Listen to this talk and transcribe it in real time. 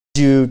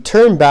You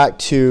turn back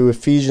to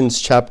Ephesians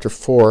chapter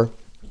 4.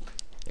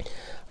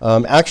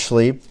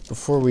 Actually,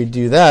 before we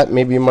do that,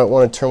 maybe you might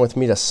want to turn with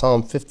me to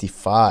Psalm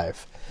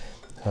 55.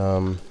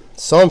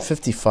 Psalm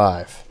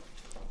 55.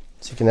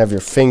 So you can have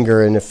your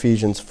finger in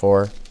Ephesians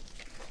 4.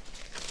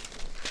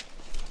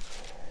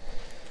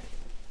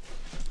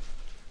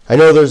 I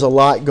know there's a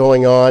lot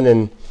going on,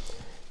 and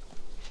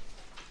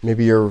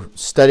maybe you're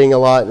studying a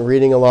lot and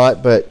reading a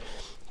lot, but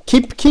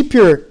keep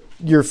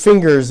your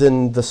fingers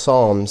in the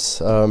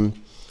Psalms.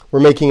 We're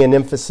making an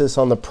emphasis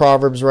on the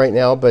Proverbs right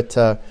now, but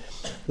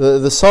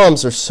the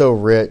Psalms are so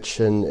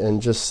rich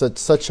and just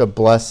such a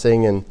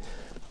blessing, and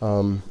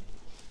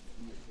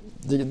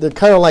they're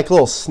kind of like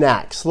little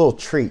snacks, little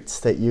treats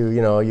that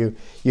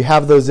you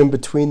have those in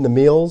between the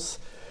meals.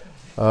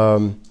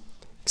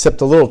 Except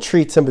the little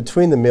treats in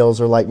between the meals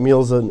are like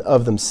meals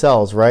of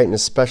themselves, right? And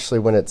especially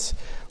when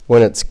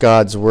it's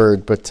God's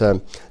word. But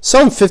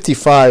Psalm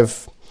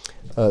 55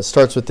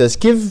 starts with this: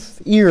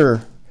 "Give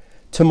ear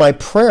to my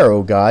prayer,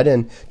 O God,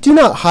 and do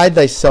not hide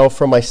thyself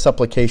from my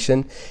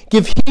supplication.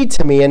 Give heed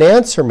to me and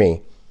answer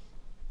me."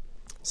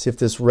 See if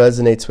this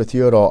resonates with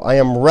you at all. "I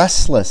am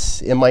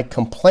restless in my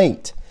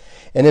complaint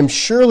and am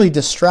surely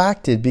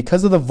distracted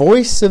because of the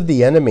voice of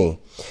the enemy,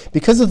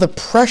 because of the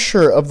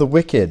pressure of the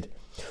wicked.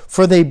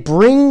 For they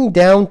bring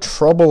down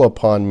trouble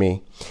upon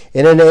me,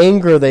 and in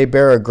anger they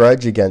bear a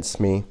grudge against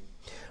me.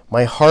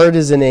 My heart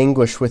is in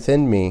anguish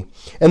within me,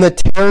 and the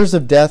terrors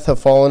of death have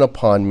fallen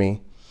upon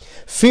me.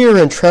 Fear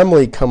and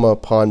trembling come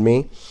upon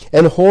me,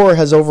 and horror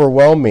has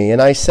overwhelmed me.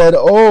 And I said,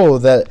 oh,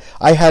 that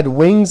I had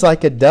wings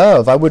like a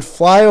dove. I would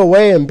fly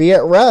away and be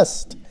at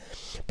rest.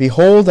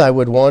 Behold, I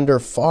would wander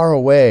far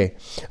away.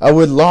 I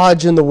would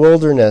lodge in the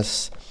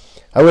wilderness.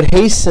 I would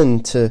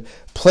hasten to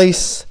a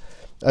place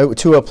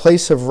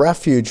of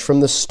refuge from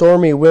the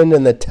stormy wind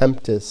and the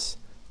tempest."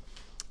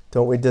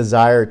 Don't we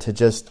desire to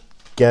just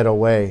get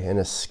away and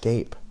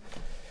escape?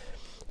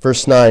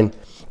 Verse 9,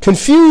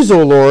 "Confuse,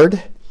 O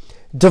Lord,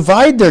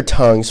 divide their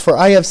tongues, for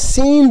I have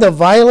seen the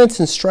violence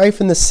and strife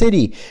in the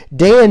city.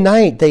 Day and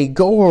night they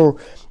go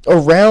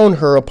around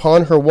her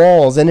upon her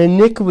walls, and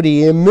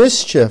iniquity and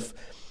mischief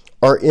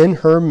are in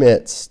her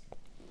midst.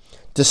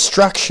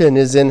 Destruction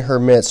is in her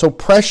midst.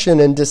 Oppression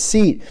and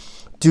deceit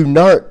do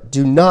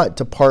not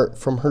depart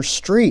from her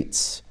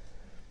streets."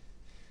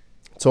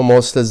 It's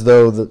almost as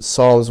though the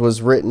Psalms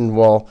was written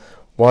while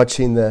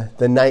watching the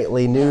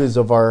nightly news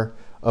of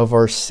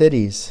our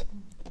cities.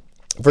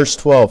 Verse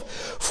 12,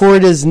 "For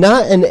it is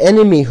not an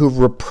enemy who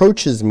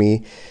reproaches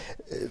me,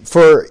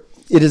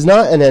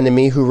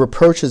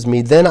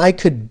 then I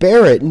could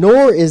bear it,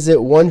 nor is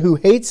it one who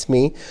hates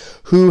me,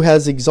 who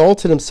has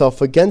exalted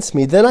himself against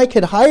me, then I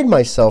could hide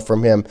myself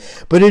from him.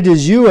 But it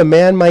is you, a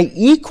man, my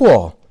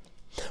equal,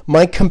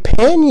 my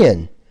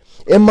companion,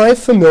 and my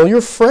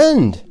familiar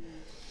friend,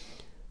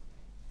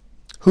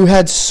 who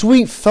had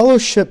sweet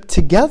fellowship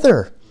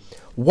together,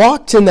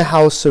 walked in the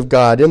house of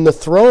God, in the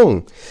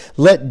throne.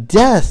 Let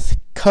death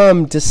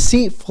come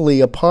deceitfully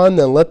upon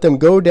them. Let them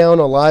go down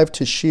alive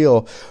to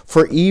Sheol,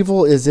 for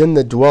evil is in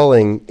the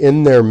dwelling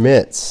in their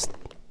midst."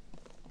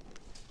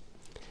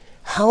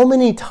 How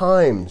many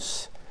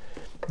times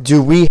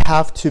do we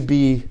have to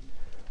be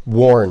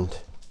warned?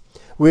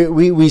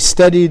 We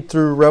studied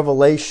through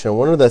Revelation.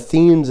 One of the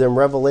themes in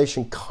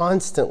Revelation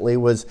constantly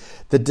was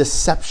the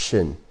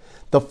deception,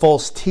 the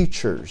false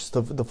teachers,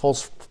 the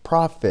false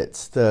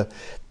prophets, the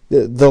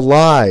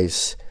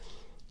lies.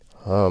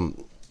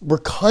 We're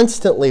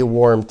constantly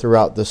warned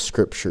throughout the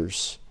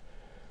scriptures.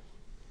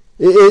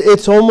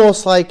 It's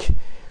almost like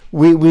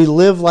we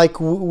live like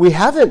we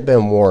haven't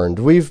been warned.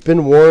 We've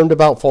been warned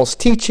about false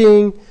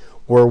teaching.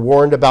 We're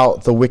warned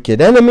about the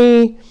wicked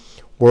enemy.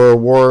 We're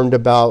warned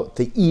about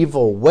the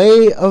evil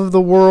way of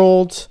the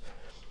world.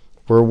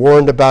 We're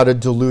warned about a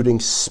deluding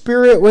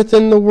spirit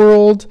within the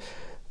world,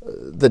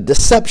 the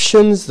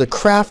deceptions, the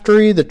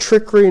craftery, the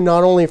trickery,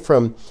 not only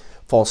from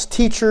false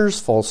teachers,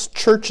 false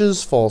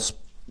churches, false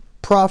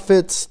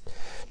prophets,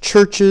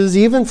 churches,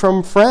 even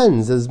from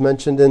friends, as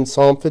mentioned in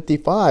Psalm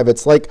 55.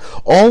 It's like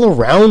all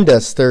around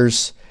us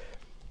there's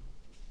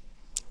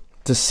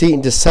deceit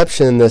and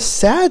deception. And the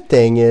sad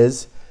thing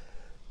is,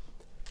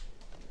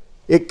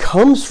 it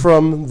comes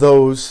from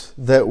those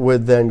that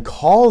would then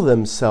call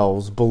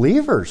themselves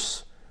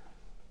believers.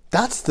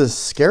 That's the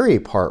scary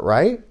part,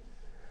 right?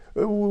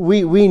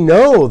 We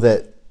know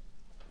that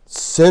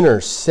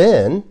sinners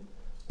sin.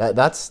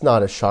 That's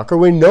not a shocker.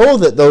 We know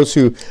that those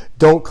who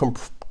don't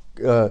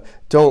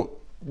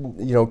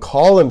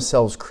call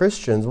themselves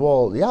Christians,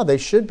 well, yeah, they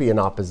should be in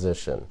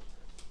opposition.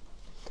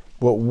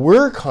 What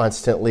we're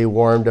constantly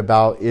warned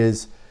about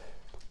is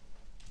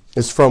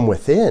from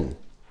within,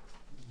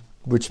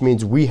 which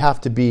means we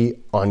have to be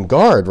on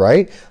guard,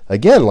 right?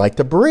 Again, like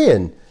the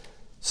Berean,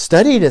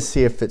 study to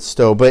see if it's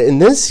so. But in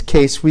this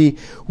case, we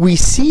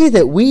see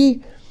that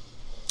we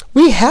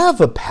have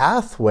a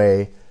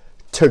pathway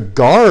to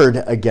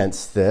guard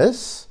against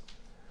this.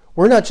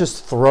 We're not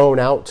just thrown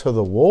out to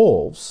the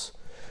wolves.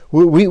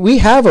 We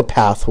have a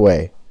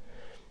pathway.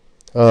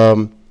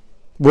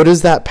 What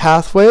is that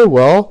pathway?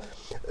 Well,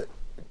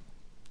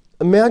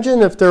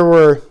 imagine if there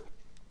were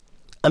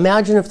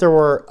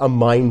a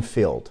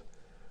minefield,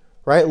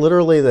 right?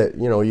 Literally that,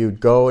 you'd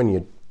go and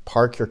you'd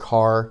park your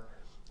car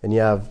and you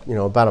have,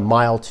 about a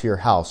mile to your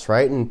house,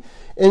 right?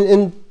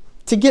 And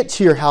to get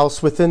to your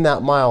house within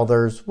that mile,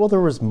 there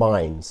was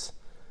mines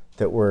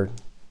that were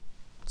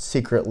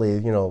secretly,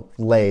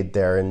 laid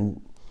there,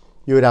 and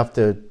you would have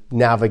to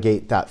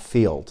navigate that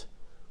field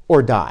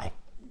or die.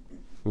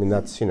 I mean,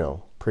 that's,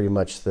 pretty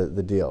much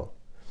the deal.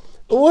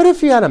 But what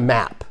if you had a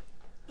map?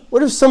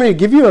 What if somebody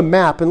give you a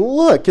map and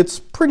look, it's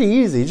pretty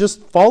easy.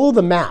 Just follow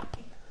the map.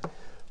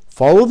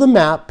 Follow the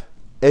map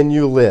and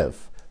you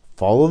live.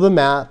 Follow the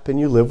map and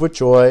you live with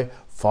joy.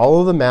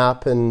 Follow the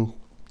map and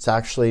it's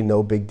actually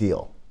no big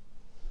deal.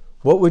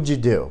 What would you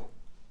do?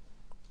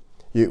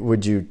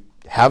 Would you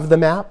have the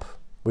map?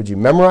 Would you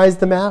memorize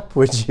the map?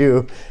 Would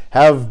you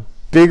have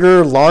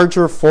bigger,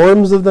 larger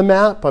forms of the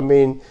map? I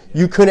mean,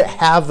 you couldn't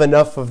have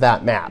enough of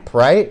that map,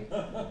 right?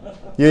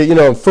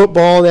 In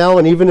football now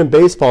and even in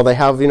baseball, they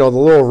have, the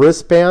little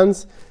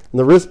wristbands. And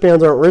the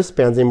wristbands aren't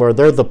wristbands anymore.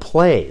 They're the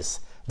plays.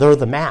 They're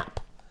the map.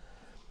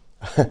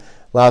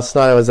 Last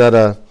night I was at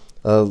a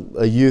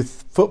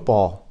youth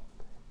football.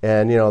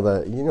 And,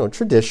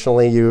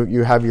 traditionally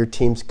you have your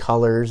team's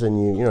colors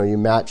and you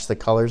match the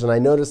colors. And I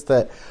noticed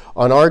that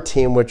on our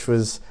team, which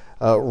was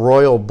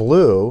royal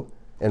blue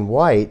and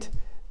white,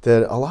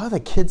 that a lot of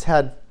the kids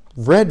had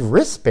red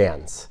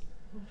wristbands.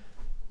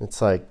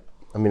 It's like,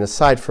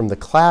 aside from the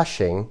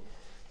clashing,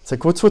 it's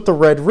like, what's with the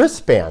red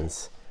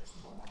wristbands?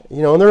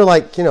 And they're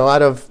like,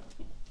 out of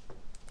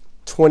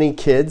 20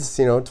 kids,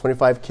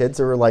 25 kids,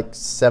 there were like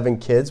 7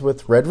 kids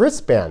with red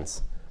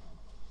wristbands.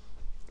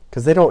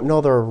 Because they don't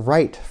know their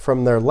right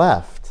from their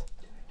left.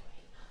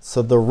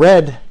 So the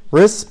red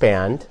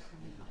wristband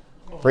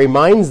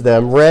reminds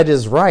them red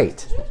is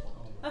right.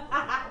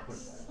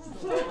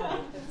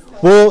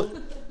 Well,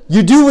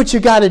 you do what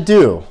you got to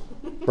do,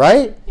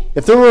 right?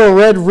 If there were a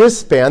red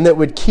wristband that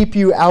would keep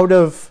you out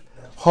of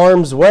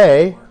harm's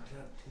way,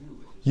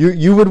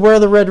 you would wear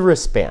the red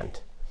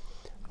wristband.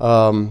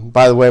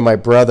 By the way, my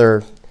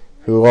brother,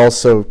 who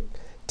also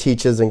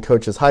teaches and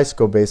coaches high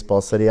school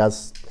baseball, said he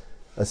has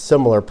a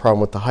similar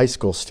problem with the high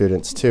school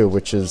students too,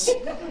 which is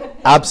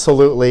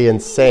absolutely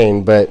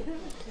insane. But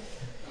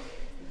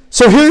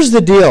so here's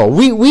the deal.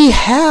 We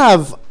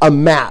have a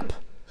map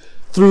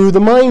through the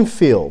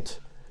minefield.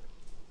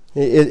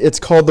 It's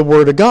called the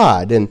Word of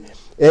God. And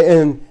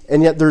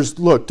yet there's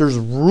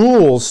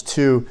rules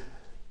to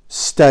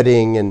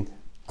studying and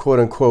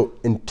quote-unquote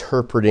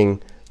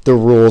interpreting the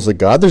rules of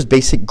God. There's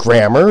basic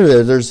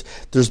grammar.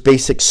 There's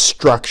basic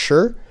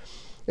structure.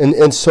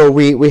 And so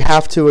we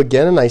have to,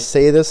 again, and I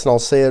say this and I'll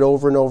say it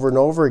over and over and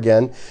over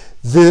again,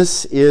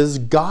 this is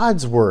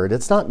God's Word.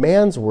 It's not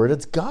man's word.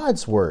 It's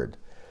God's Word.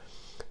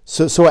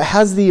 So it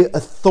has the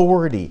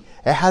authority.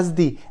 It has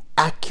the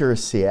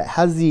accuracy. It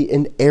has the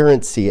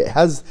inerrancy. It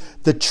has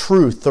the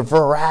truth, the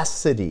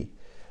veracity.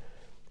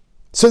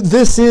 So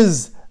this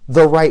is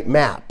the right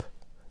map.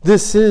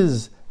 This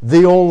is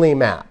the only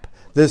map.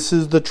 This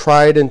is the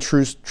tried and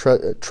true,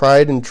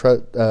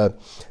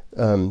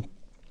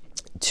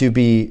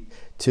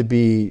 to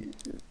be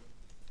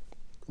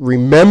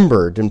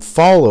remembered and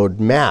followed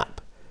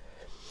map.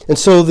 And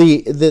so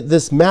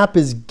this map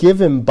is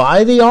given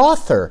by the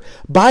author,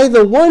 by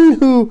the one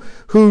who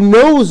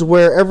knows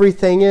where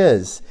everything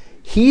is.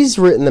 He's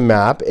written the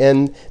map,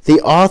 and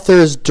the author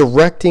is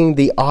directing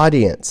the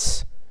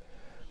audience.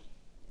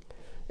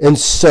 And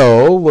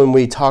so when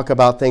we talk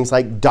about things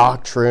like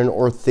doctrine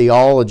or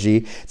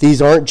theology,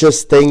 these aren't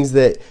just things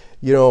that,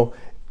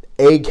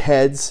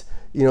 eggheads,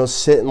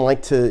 sit and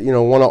like to,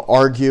 want to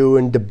argue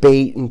and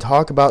debate and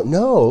talk about.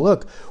 No,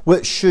 look,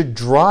 what should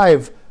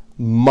drive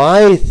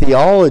my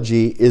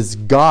theology is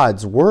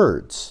God's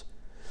words.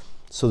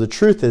 So the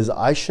truth is,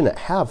 I shouldn't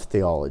have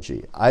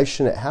theology. I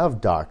shouldn't have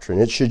doctrine.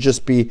 It should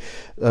just be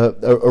a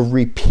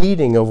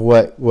repeating of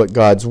what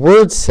God's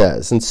word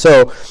says. And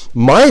so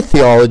my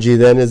theology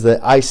then is that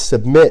I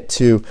submit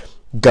to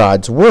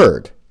God's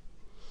word.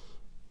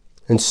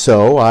 And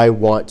so I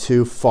want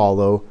to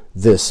follow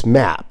this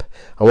map.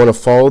 I want to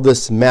follow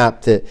this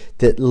map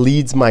that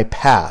leads my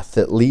path,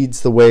 that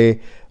leads the way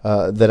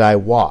that I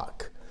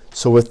walk.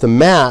 So with the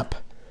map,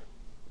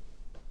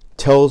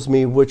 tells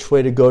me which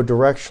way to go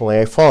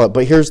directionally, I follow it.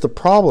 But here's the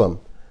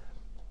problem.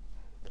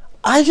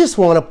 I just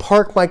want to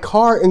park my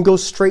car and go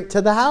straight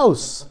to the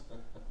house.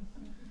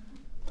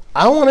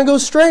 I want to go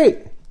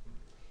straight.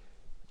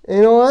 And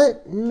you know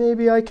what?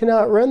 Maybe I can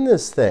outrun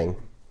this thing.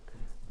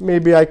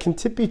 Maybe I can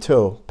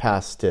tippy-toe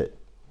past it.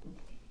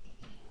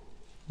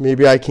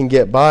 Maybe I can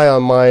get by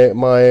on my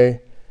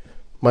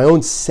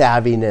own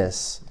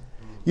savviness.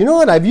 You know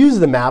what? I've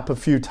used the map a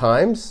few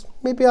times.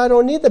 Maybe I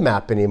don't need the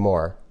map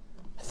anymore.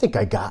 I think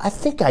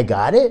I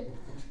got it.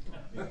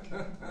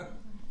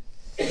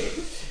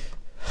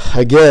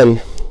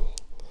 Again,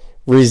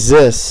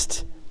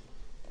 resist.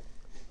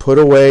 Put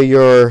away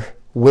your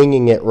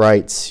winging it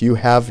rights. You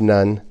have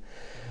none.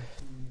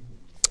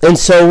 And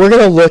so we're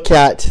going to look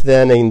at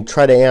then and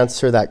try to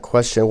answer that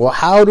question. Well,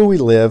 how do we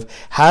live?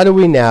 How do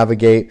we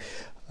navigate?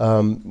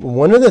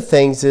 one of the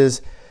things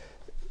is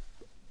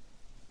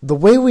the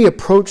way we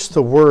approach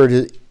the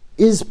Word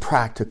is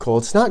practical.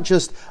 It's not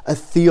just a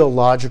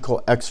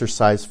theological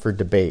exercise for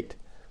debate.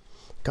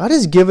 God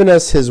has given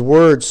us His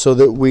Word so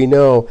that we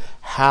know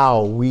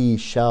how we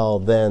shall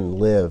then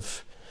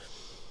live.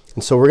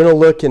 And so we're going to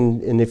look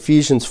in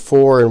Ephesians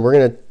 4, and we're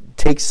going to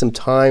take some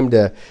time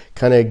to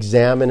kind of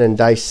examine and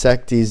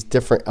dissect these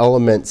different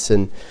elements.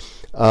 And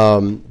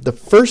the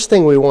first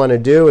thing we want to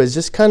do is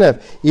just kind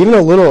of even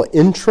a little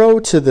intro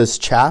to this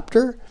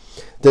chapter.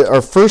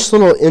 Our first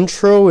little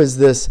intro is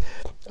this: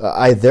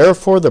 I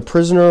therefore, the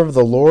prisoner of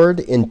the Lord,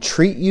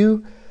 entreat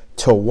you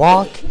to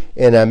walk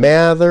in a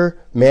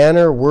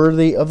manner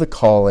worthy of the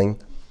calling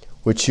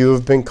which you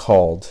have been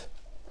called.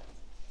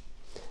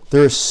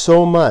 There is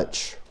so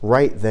much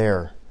right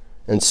there.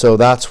 And so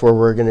that's where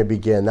we're going to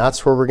begin.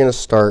 That's where we're going to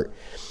start.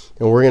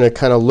 And we're going to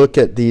kind of look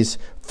at these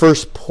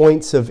first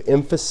points of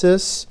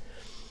emphasis,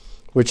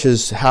 which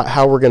is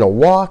how we're going to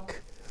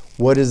walk,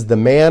 what is the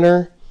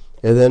manner,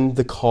 and then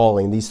the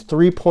calling. These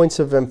 3 points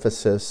of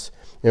emphasis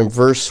in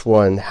verse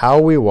 1, how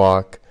we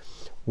walk,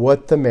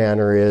 what the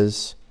manner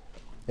is,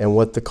 and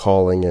what the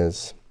calling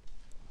is.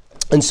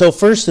 And so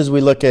first, as we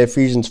look at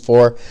Ephesians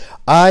 4,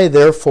 I,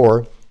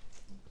 therefore,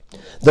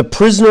 the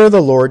prisoner of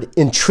the Lord,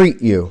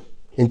 entreat you.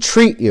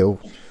 Entreat you.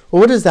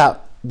 Well, what is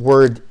that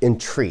word,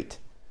 entreat?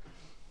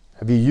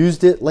 Have you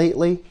used it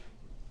lately?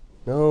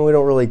 No, we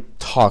don't really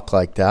talk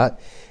like that.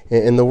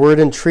 And the word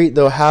entreat,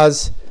 though,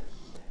 has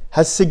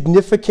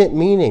significant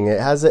meaning. It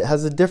has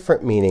a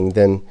different meaning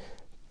than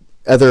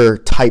other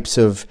types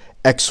of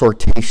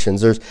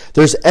exhortations.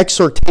 There's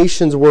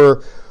exhortations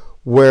where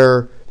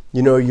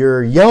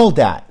you're yelled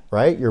at,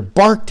 right? You're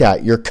barked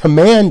at, you're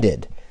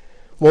commanded.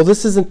 Well,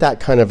 this isn't that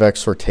kind of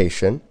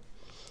exhortation.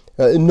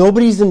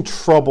 Nobody's in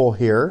trouble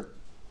here.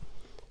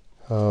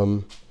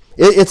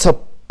 It's a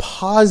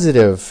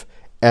positive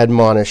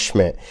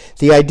admonishment.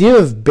 The idea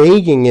of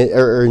begging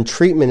or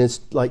entreatment is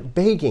like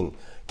begging.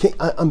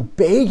 I'm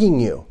begging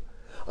you.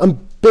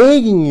 I'm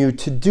begging you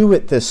to do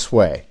it this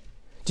way.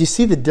 Do you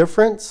see the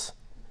difference?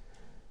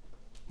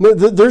 No,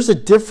 there's a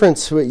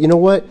difference. You know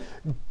what?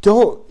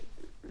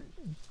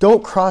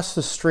 Don't cross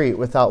the street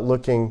without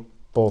looking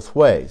both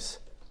ways.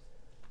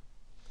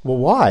 Well,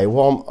 why?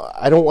 Well,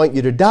 I don't want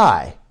you to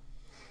die.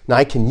 Now,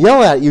 I can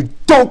yell at you,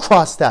 don't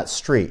cross that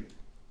street.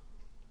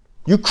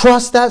 You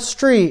cross that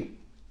street,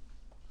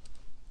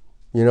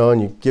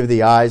 and you give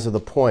the eyes of the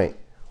point.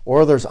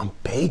 Or there's, I'm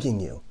begging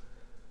you.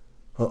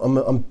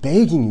 I'm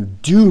begging you,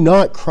 do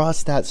not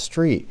cross that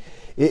street.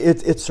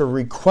 It's a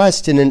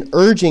request and an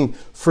urging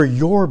for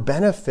your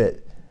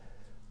benefit,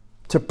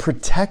 to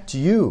protect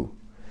you.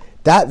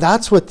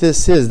 That's what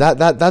this is.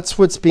 That's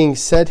what's being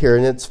said here.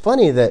 And it's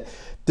funny that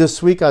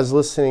this week I was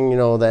listening, the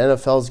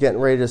NFL's getting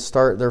ready to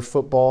start their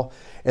football,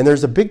 and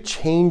there's a big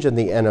change in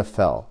the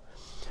NFL.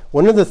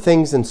 One of the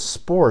things in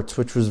sports,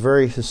 which was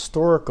very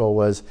historical,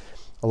 was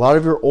a lot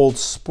of your old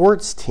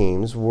sports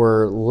teams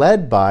were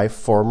led by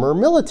former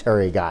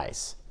military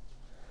guys.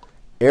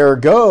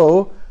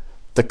 Ergo,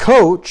 the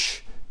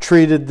coach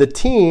treated the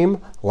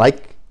team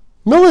like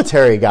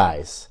military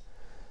guys.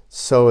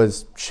 So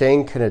as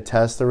Shane can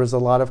attest, there was a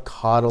lot of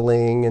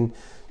coddling and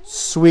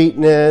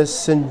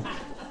sweetness and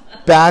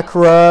back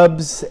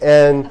rubs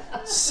and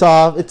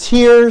soft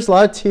tears, a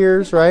lot of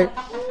tears, right?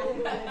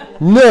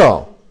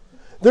 No.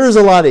 There's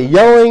a lot of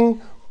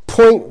yelling,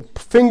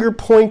 finger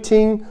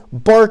pointing,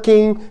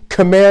 barking,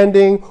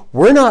 commanding.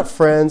 We're not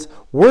friends.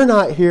 We're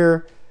not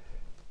here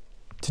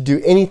to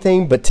do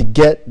anything but to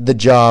get the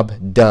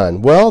job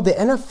done. Well, the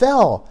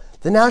NFL,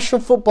 the National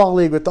Football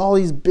League, with all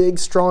these big,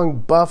 strong,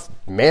 buff,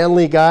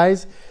 manly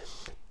guys,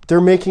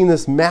 they're making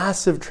this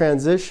massive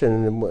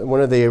transition. And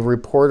one of the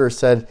reporters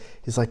said,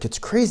 he's like, it's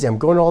crazy. I'm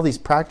going to all these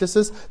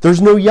practices.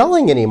 There's no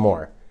yelling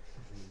anymore.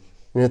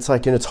 And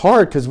it's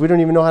hard because we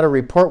don't even know how to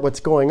report what's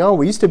going on.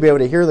 We used to be able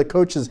to hear the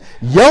coaches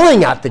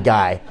yelling at the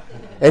guy.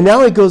 And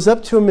now he goes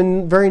up to him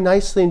and very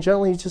nicely and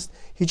gently,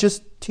 he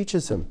just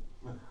teaches him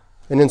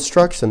and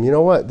instructs him. You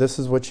know what? This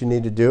is what you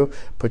need to do.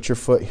 Put your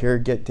foot here,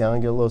 get down,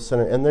 get a little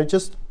center. And they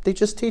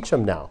just teach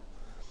him now.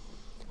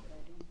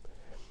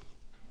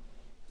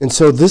 And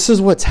so this is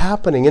what's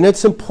happening. And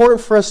it's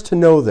important for us to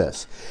know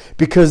this,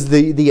 because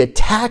the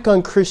attack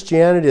on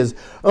Christianity is,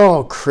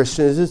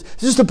 Christians, it's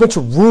just a bunch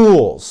of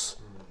rules.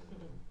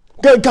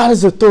 God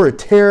is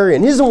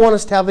authoritarian. He doesn't want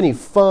us to have any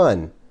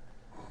fun.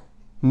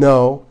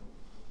 No.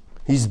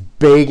 He's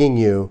begging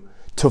you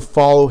to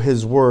follow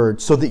His word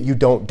so that you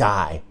don't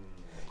die.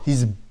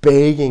 He's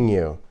begging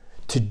you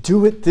to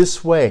do it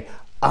this way.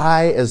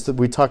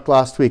 We talked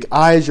last week,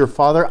 I as your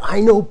Father, I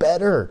know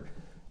better.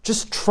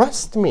 Just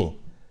trust me.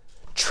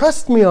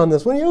 Trust me on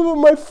this. When you have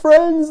my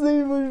friends,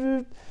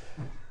 the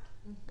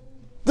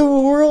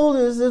world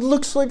it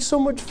looks like so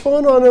much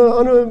fun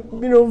on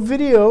a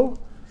video.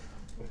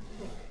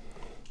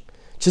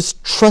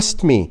 Just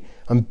trust me.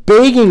 I'm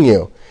begging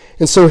you.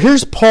 And so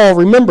here's Paul.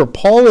 Remember,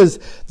 Paul is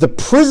the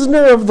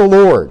prisoner of the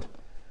Lord.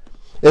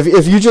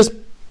 If you just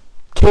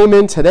came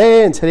in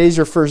today and today's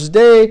your first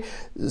day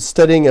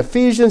studying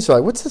Ephesians, you're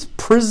like, what's this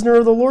prisoner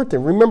of the Lord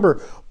thing? Remember,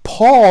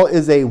 Paul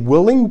is a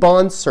willing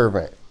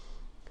bondservant.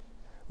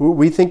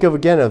 We think of,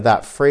 again, of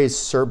that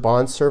phrase,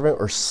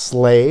 bondservant or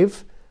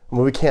slave.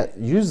 Well, we can't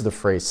use the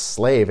phrase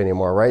slave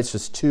anymore, right? It's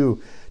just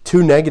too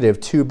negative,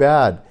 too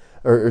bad.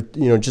 Or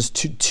just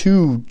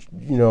too,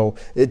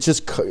 it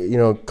just,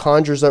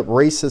 conjures up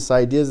racist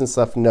ideas and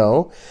stuff.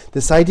 No,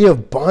 this idea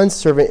of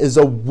bondservant is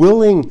a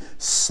willing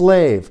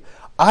slave.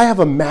 I have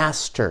a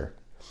master.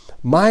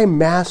 My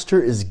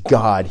master is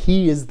God.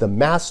 He is the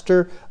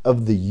master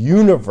of the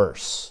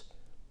universe.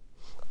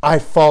 I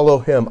follow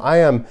him. I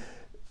am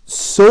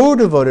so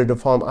devoted to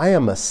follow him. I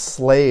am a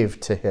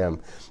slave to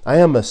him. I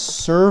am a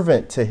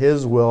servant to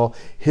his will,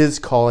 his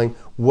calling.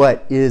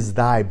 What is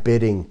thy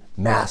bidding,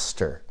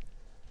 master?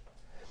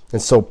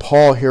 And so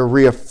Paul here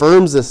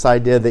reaffirms this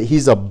idea that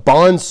he's a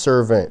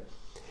bondservant.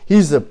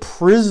 He's a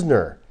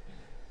prisoner.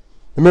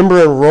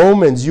 Remember in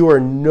Romans, you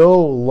are no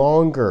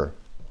longer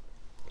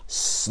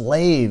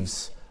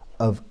slaves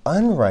of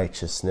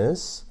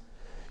unrighteousness.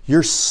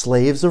 You're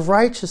slaves of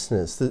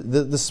righteousness.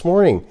 This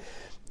morning,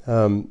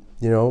 talking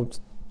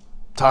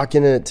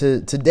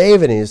to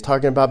David, and he's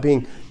talking about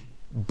being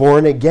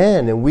born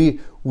again. And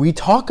we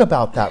talk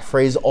about that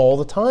phrase all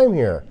the time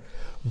here.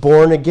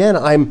 Born again.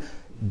 I'm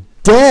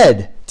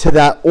dead to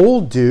that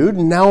old dude,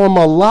 and now I'm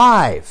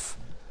alive.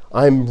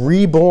 I'm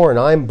reborn.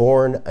 I'm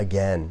born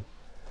again.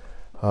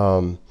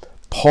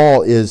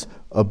 Paul is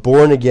a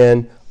born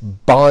again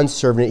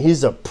bondservant.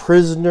 He's a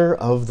prisoner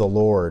of the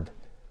Lord.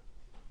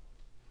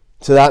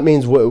 So that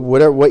means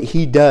what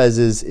he does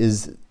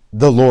is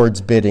the Lord's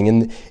bidding,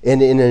 and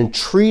in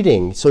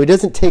entreating. So he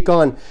doesn't take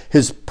on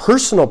his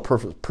personal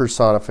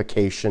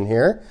personification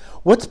here.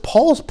 What's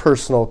Paul's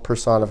personal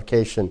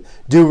personification?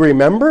 Do you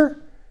remember?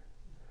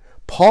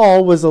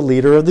 Paul was a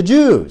leader of the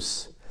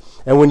Jews.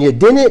 And when you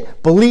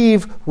didn't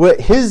believe what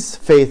his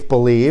faith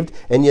believed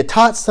and you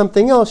taught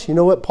something else, you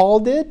know what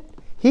Paul did?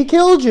 He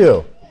killed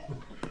you.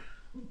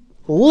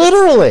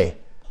 Literally.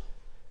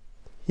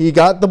 He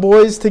got the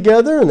boys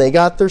together and they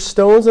got their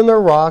stones and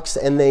their rocks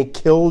and they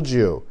killed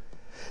you.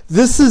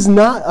 This is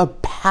not a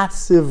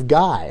passive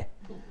guy.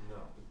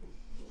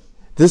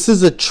 This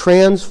is a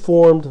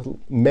transformed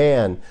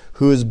man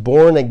who is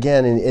born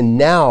again. And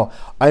now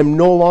I'm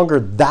no longer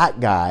that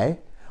guy.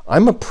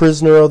 I'm a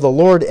prisoner of the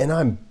Lord, and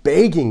I'm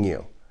begging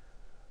you.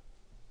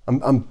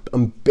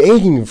 I'm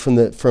begging you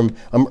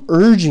I'm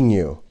urging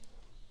you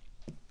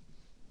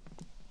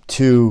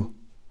to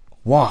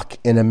walk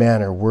in a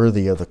manner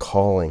worthy of the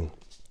calling.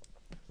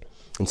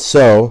 And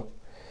so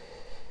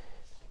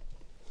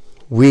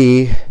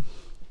we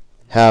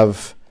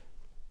have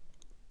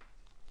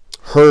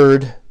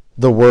heard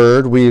the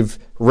word, we've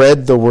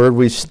read the word,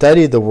 we've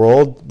studied the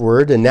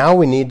word, and now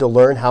we need to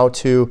learn how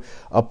to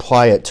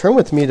apply it. Turn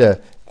with me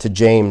to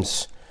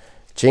James.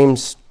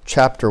 James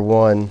chapter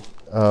 1.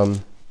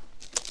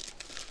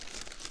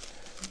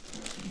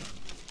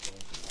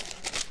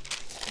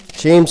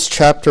 James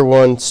chapter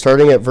 1,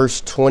 starting at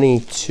verse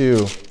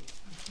 22.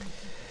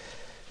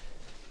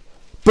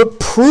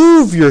 But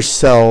prove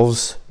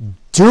yourselves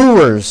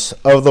doers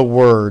of the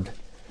word,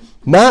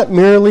 not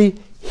merely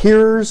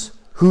hearers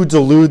who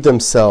delude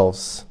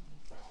themselves.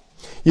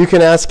 You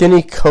can ask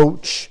any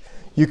coach.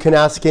 You can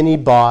ask any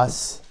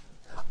boss.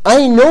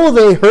 I know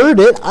they heard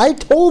it. I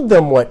told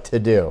them what to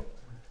do.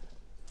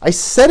 I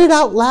said it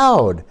out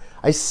loud.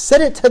 I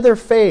said it to their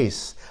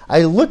face.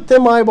 I looked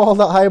them eyeball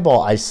to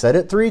eyeball. I said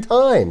it 3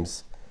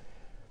 times.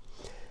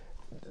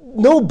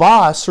 No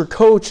boss or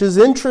coach is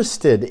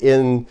interested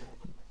in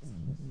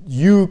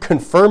you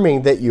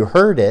confirming that you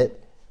heard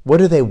it. What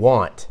do they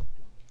want?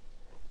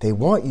 They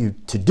want you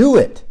to do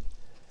it.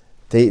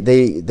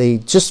 They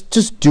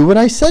just do what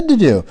I said to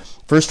do.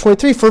 Verse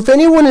 23, for if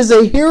anyone is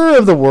a hearer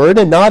of the word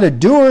and not a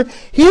doer,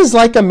 he is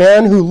like a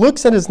man who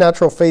looks at his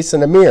natural face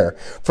in a mirror.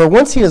 For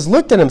once he has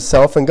looked at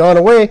himself and gone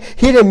away,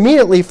 he had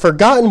immediately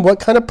forgotten what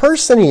kind of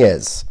person he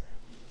is.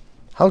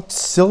 How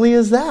silly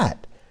is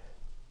that?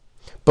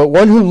 But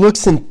one who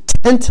looks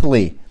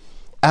intently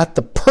at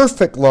the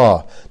perfect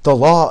law, the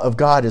law of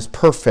God is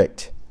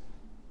perfect.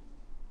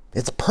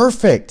 It's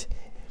perfect.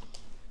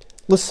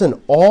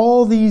 Listen,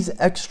 all these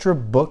extra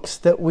books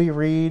that we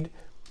read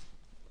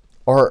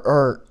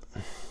are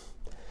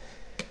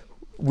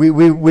we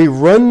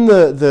run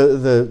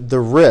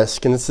the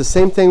risk, and it's the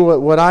same thing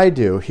what I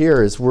do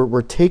here is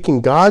we're taking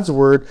God's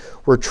word,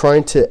 we're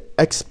trying to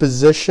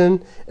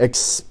exposition,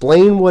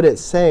 explain what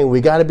it's saying.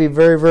 We got to be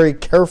very, very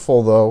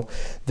careful though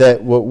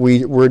that what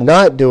we're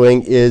not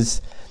doing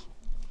is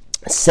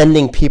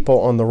sending people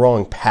on the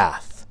wrong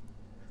path.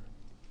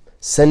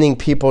 Sending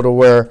people to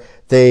where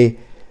they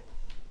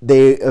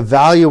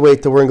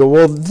evaluate the word and go,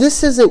 well,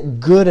 this isn't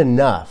good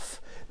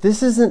enough.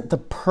 This isn't the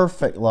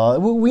perfect law.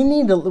 We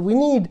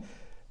need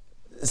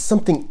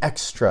something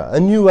extra, a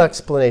new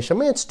explanation. I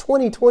mean, it's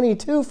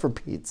 2022 for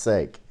Pete's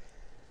sake.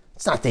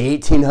 It's not the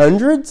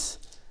 1800s.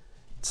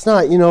 It's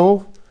not,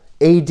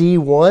 AD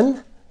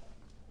 1.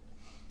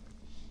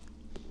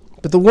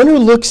 But the one who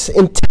looks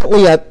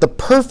intently at the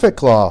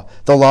perfect law,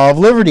 the law of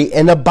liberty,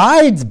 and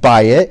abides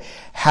by it,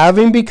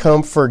 having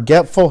become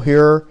forgetful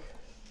hearer,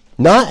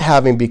 not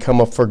having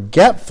become a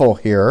forgetful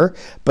hearer,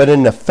 but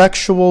an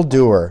effectual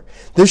doer.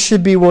 This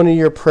should be one of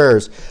your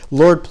prayers.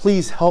 Lord,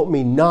 please help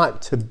me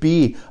not to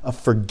be a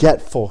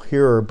forgetful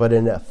hearer, but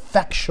an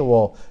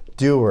effectual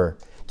doer.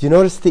 Do you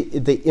notice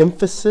the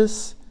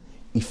emphasis?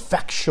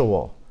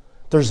 Effectual.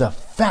 There's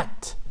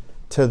effect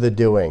to the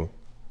doing.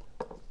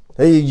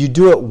 You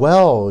do it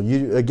well.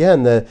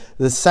 Again,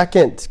 the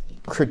second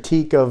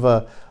critique of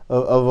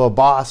a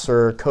boss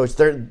or a coach,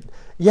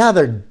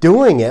 they're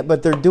doing it,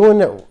 but they're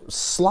doing it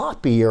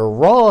sloppy or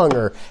wrong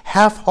or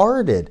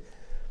half-hearted.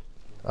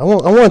 I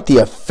want the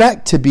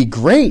effect to be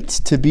great,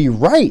 to be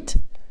right.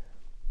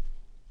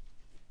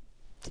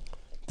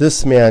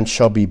 This man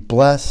shall be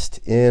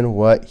blessed in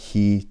what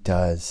he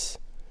does.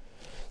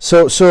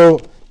 So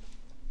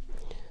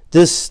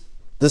this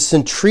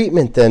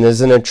entreatment then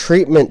is an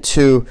entreatment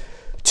to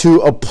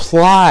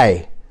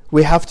apply.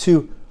 We have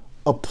to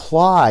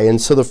apply.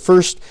 And so the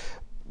first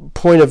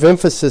point of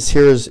emphasis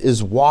here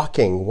is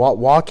walking.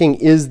 Walking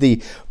is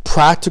the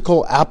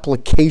practical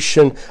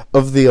application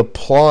of the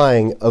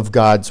applying of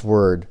God's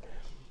word.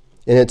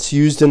 And it's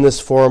used in this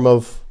form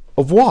of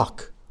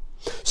walk.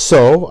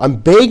 So I'm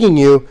begging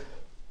you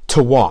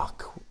to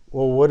walk.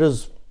 Well, what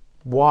does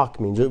walk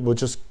mean? We'll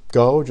just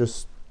go?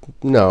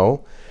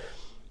 No.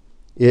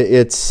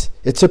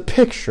 It's a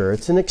picture.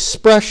 It's an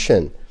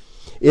expression.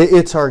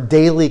 It's our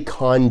daily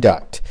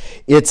conduct.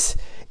 It's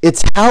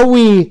how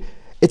we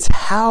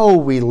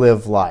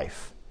live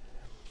life,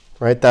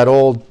 right? That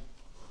old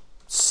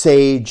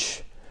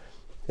sage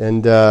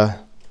and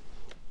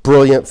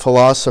brilliant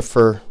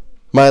philosopher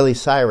Miley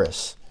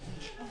Cyrus.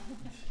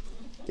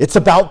 It's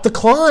about the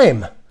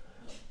climb,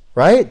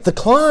 right? The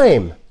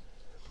climb.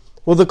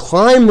 Well, the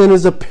climb then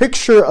is a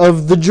picture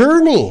of the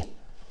journey.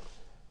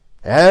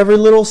 Every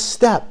little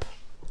step,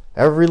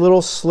 every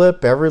little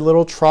slip, every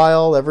little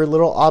trial, every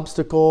little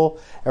obstacle,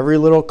 every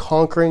little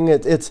conquering.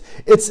 It's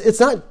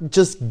not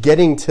just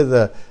getting to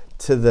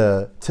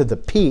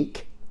the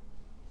peak.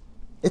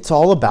 It's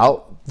all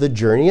about the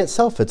journey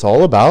itself. It's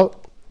all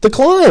about the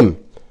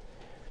climb.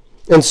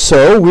 And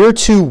so we're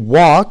to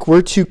walk,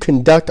 we're to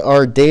conduct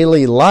our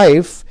daily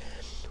life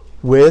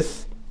with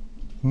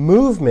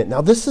movement.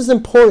 Now this is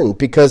important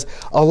because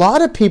a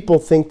lot of people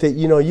think that,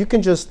 you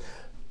can just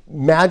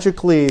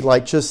magically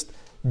just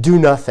do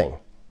nothing.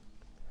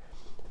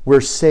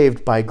 We're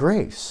saved by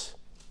grace.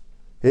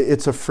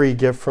 It's a free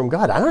gift from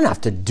God. I don't have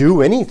to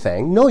do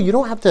anything. No, you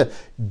don't have to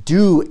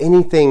do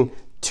anything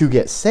to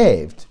get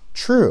saved.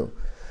 True.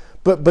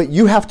 But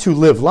you have to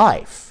live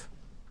life.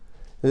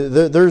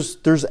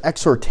 There's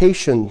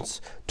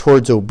exhortations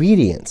towards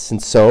obedience.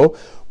 And so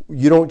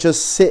you don't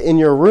just sit in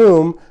your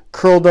room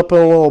curled up in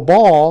a little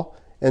ball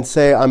and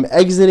say, I'm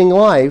exiting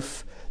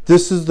life.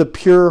 This is the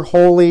pure,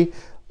 holy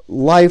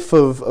life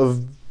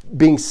of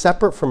being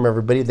separate from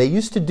everybody. They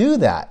used to do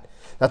that.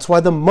 That's why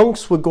the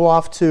monks would go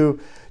off to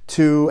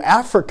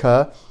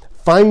Africa,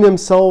 find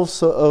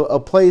themselves a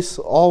place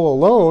all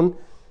alone,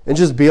 and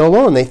just be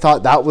alone. They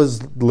thought that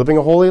was living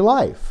a holy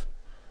life.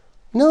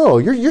 No,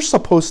 you're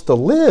supposed to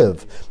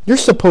live. You're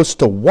supposed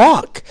to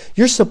walk.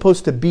 You're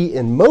supposed to be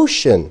in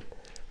motion.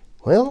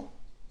 Well,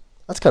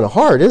 that's kind of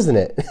hard, isn't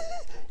it?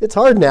 It's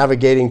hard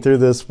navigating through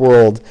this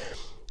world.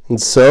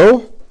 And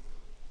so,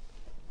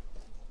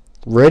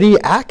 ready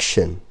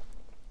action.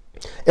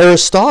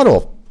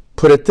 Aristotle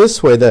put it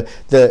this way,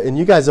 and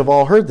you guys have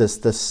all heard this,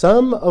 the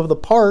sum of the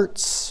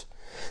parts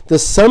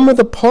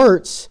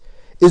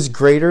is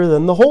greater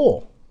than the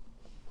whole.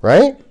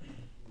 Right?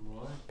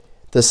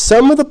 The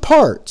sum of the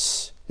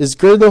parts is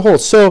greater than the whole.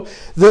 So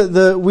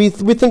we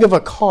think of a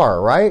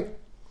car, right?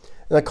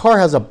 And the car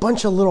has a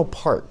bunch of little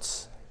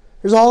parts.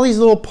 There's all these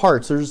little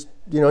parts. And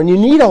you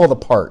need all the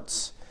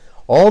parts.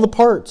 All the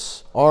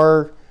parts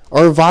are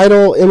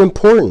vital and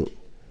important.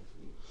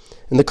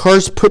 And the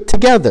car's put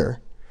together.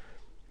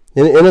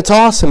 And it's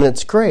awesome and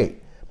it's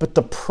great. But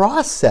the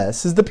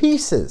process is the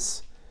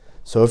pieces.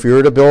 So if you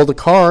were to build a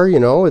car,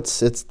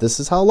 this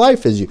is how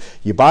life is.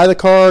 You buy the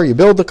car, you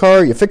build the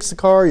car, you fix the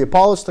car, you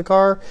polish the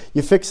car,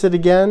 you fix it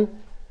again.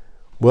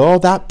 Well,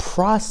 that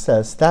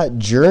process, that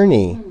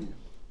journey,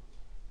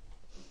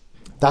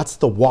 that's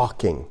the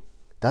walking.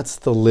 That's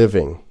the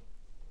living.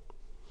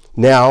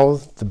 Now,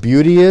 the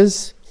beauty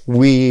is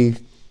we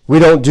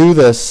don't do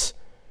this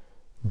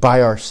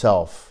by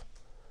ourselves.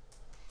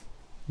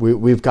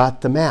 We've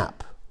got the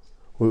map.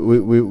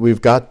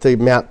 We've got the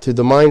map to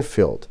the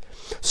minefield.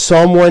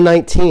 Psalm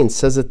 119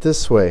 says it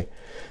this way,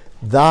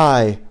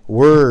 Thy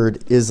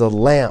word is a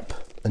lamp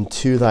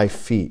unto thy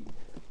feet.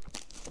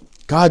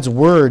 God's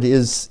word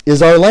is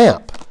our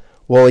lamp.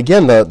 Well,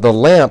 again, the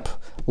lamp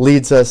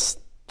leads us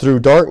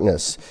through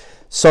darkness.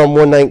 Psalm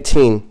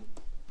 119,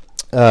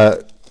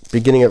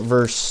 beginning at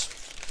verse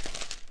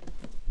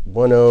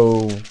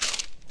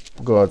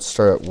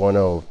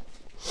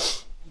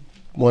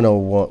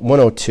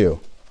 102.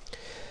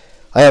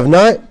 I have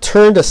not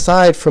turned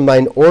aside from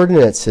thine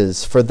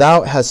ordinances, for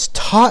thou hast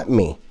taught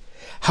me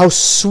How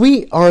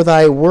sweet are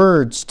thy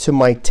words to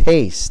my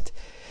taste,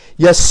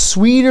 yes,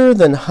 sweeter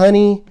than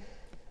honey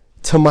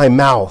to my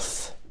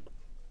mouth.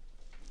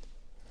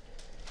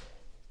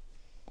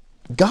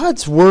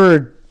 God's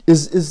word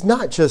is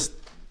not just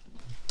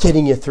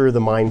getting you through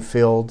the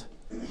minefield.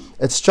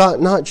 It's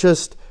not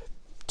just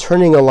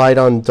turning a light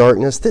on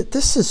darkness.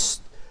 This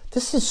is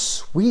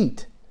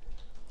sweet.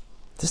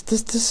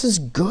 This is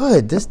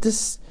good.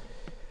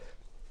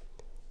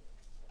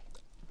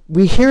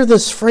 We hear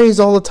this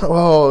phrase all the time.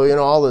 Oh,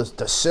 all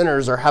the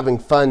sinners are having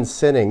fun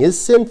sinning. Is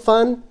sin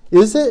fun?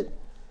 Is it?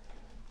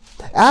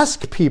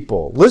 Ask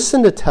people.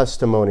 Listen to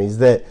testimonies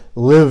that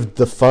lived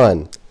the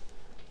fun.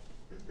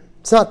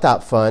 It's not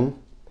that fun.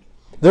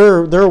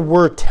 There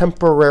were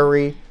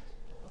temporary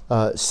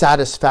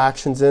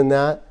satisfactions in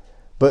that,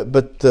 but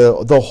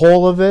the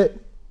whole of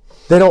it,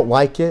 they don't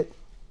like it.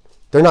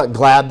 They're not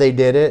glad they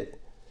did it.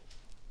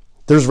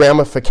 There's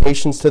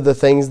ramifications to the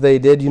things they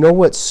did. You know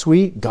what's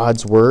sweet?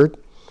 God's word.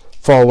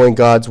 Following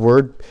God's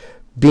word,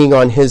 being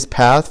on his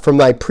path. From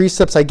thy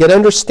precepts I get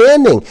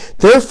understanding.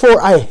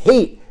 Therefore I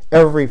hate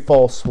every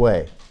false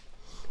way.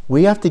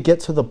 We have to get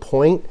to the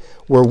point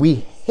where we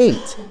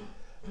hate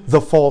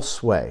the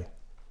false way.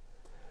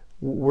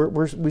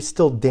 We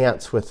still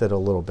dance with it a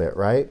little bit,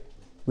 right?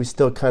 We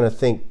still kind of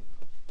think,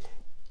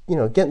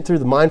 getting through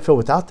the minefield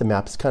without the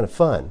map is kind of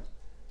fun.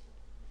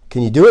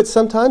 Can you do it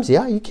sometimes?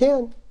 Yeah, you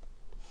can.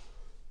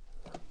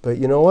 But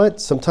you know what?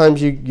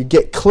 Sometimes you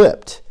get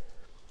clipped.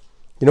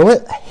 You know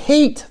what?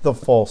 Hate the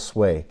false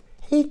way.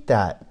 Hate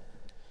that.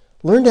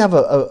 Learn to have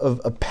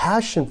a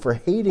passion for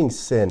hating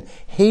sin,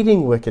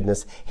 hating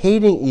wickedness,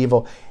 hating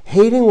evil,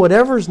 hating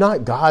whatever's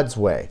not God's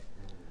way.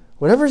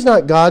 Whatever's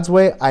not God's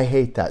way, I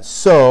hate that.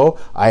 So,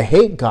 I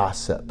hate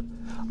gossip.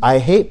 I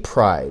hate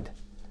pride.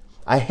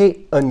 I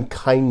hate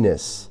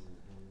unkindness.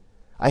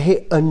 I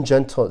hate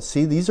ungentleness.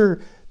 See, these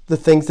are the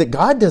things that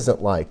God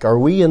doesn't like. Are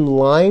we in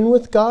line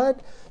with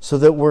God so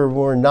that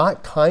we're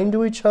not kind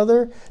to each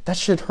other? That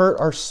should hurt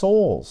our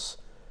souls.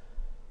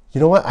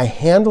 You know what? I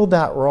handled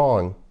that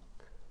wrong.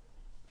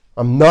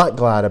 I'm not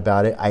glad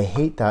about it. I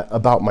hate that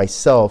about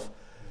myself.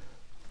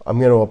 I'm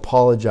going to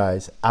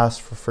apologize,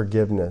 ask for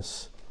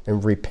forgiveness,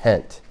 and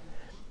repent.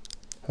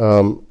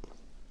 Verse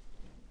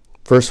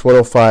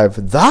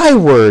 105, thy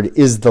word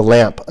is the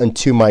lamp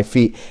unto my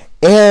feet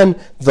and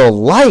the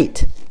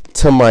light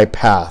to my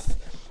path.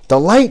 The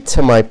light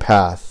to my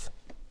path.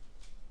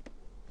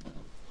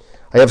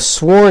 I have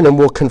sworn and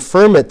will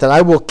confirm it that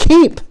I will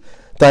keep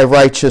thy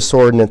righteous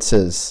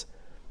ordinances.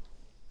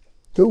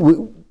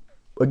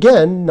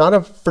 Again, not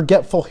a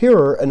forgetful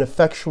hearer, an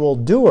effectual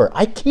doer.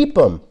 I keep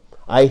them.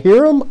 I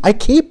hear them, I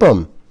keep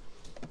them.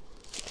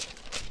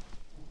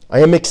 I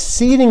am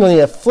exceedingly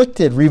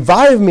afflicted.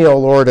 Revive me, O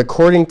Lord,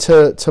 according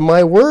to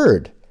my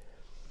word.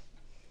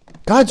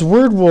 God's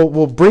word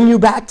will bring you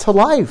back to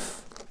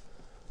life.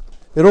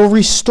 It'll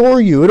restore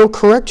you. It'll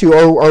correct you.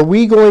 Are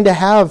we going to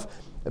have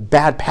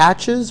bad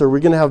patches? Are we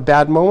going to have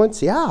bad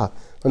moments? Yeah,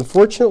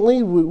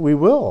 unfortunately, we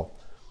will.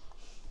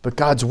 But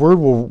God's word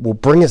will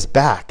bring us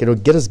back. It'll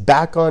get us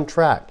back on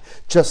track,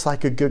 just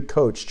like a good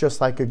coach, just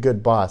like a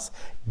good boss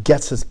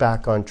gets us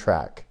back on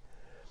track.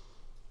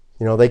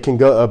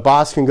 A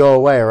boss can go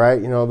away,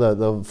 right?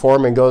 The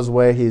foreman goes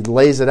away, he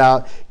lays it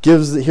out,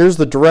 here's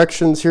the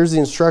directions, here's the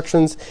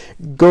instructions,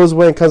 goes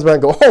away and comes back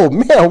and goes, oh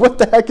man, what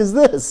the heck is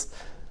this?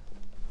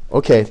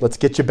 Okay, let's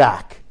get you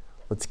back.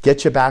 Let's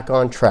get you back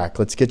on track.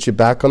 Let's get you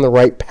back on the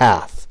right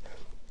path.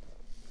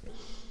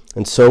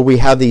 And so we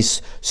have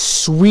these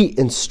sweet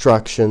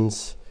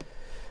instructions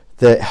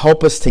that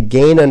help us to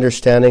gain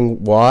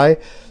understanding. Why?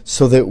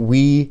 So that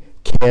we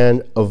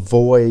can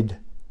avoid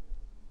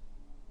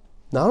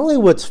not only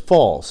what's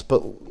false,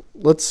 but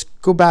let's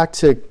go back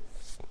to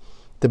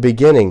the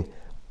beginning.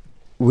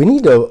 We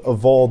need to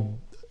avoid.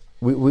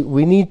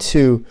 We need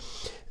to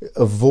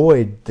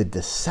avoid the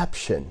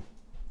deception.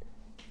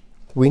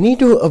 We need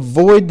to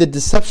avoid the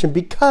deception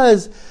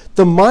because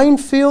the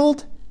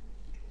minefield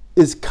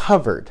is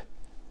covered.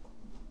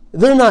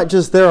 They're not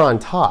just there on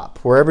top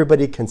where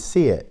everybody can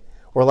see it.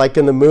 Or like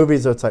in the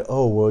movies, it's like,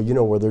 oh, well,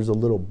 where there's a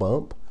little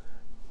bump.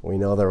 We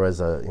know there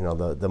was or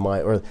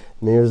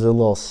maybe there's a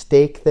little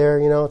stake there,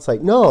 It's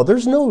like, no,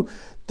 there's no,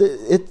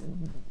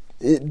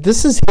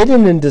 this is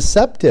hidden and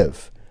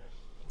deceptive.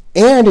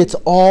 And it's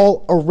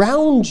all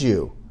around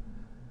you.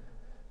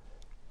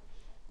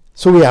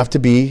 So we have to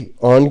be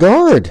on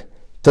guard.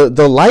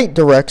 The light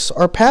directs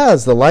our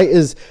paths. The light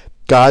is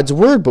God's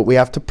word, but we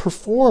have to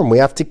perform. We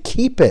have to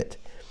keep it.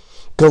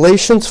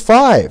 Galatians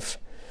 5.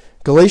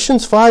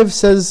 Galatians 5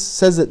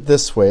 says it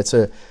this way. It's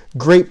a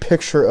great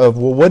picture of,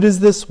 what is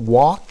this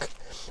walk?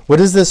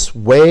 What is this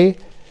way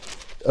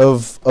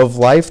of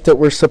life that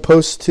we're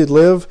supposed to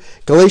live?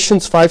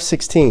 Galatians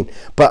 5:16.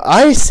 But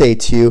I say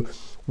to you,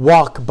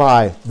 walk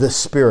by the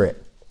Spirit.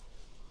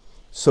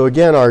 So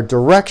again, our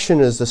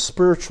direction is a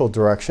spiritual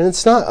direction.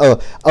 It's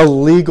not a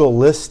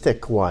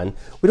legalistic one.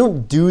 We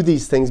don't do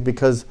these things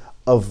because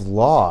of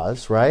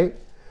laws, right?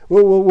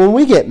 When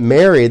we get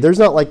married, there's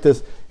not like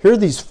this, here are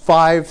these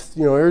 5,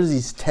 here's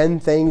these 10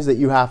 things that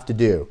you have to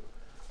do.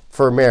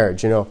 for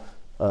marriage,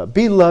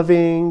 be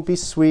loving, be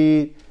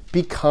sweet,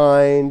 be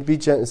kind, be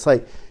gentle. It's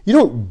like, you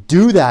don't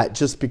do that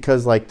just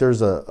because like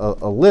there's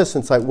a list.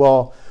 It's like,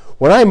 well,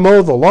 when I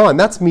mow the lawn,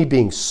 that's me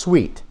being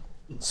sweet.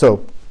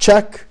 So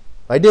check,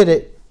 I did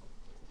it.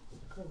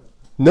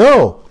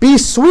 No, be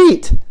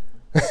sweet.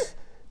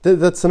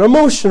 That's an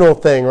emotional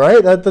thing,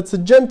 right? That's a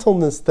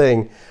gentleness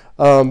thing.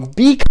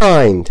 Be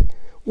kind.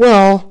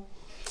 Well,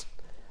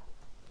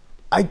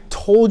 I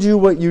told you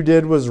what you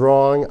did was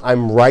wrong.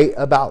 I'm right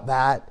about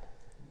that.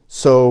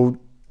 So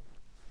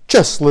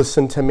just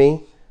listen to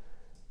me.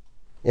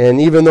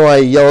 And even though I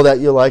yelled at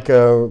you like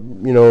a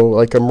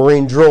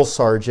Marine drill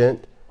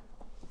sergeant,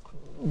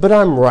 but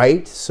I'm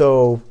right,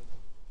 so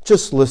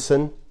just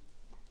listen.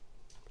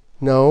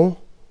 No,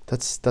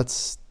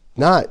 that's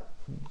not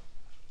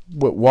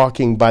what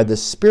walking by the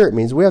Spirit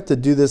means. We have to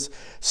do this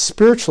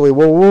spiritually.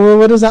 Well,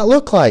 what does that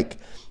look like?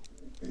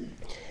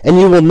 And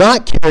you will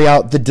not carry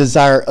out the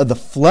desire of the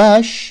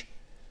flesh.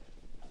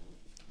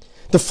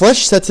 The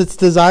flesh sets its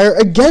desire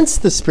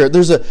against the Spirit.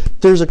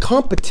 There's a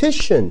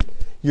competition.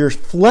 Your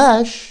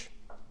flesh,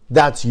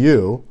 that's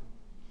you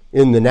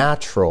in the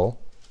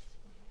natural.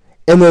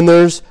 And then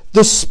there's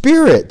the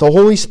Spirit, the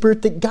Holy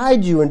Spirit that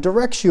guides you and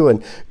directs you,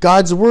 and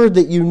God's Word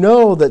that you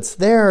know that's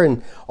there,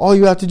 and all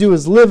you have to do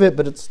is live it,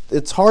 but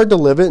it's hard to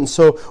live it. And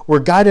so we're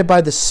guided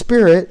by the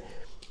Spirit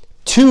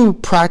to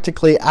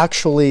practically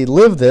actually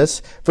live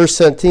this. Verse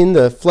 17,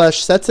 the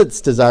flesh sets its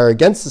desire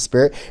against the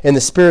Spirit, and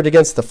the Spirit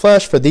against the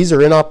flesh, for these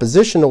are in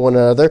opposition to one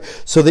another,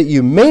 so that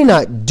you may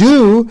not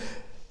do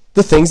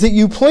the things that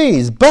you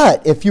please.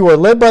 But if you are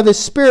led by the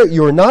Spirit,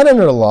 you are not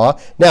under the law.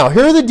 Now,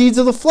 here are the deeds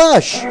of the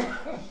flesh.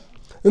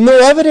 And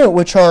they're evident,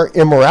 which are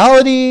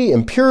immorality,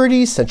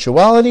 impurity,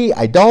 sensuality,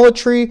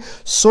 idolatry,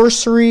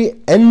 sorcery,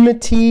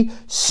 enmity,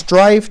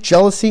 strife,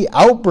 jealousy,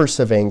 outbursts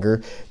of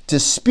anger,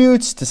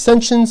 disputes,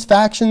 dissensions,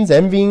 factions,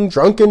 envying,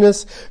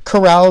 drunkenness,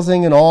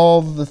 carousing, and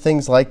all the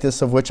things like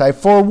this, of which I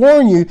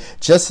forewarn you,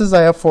 just as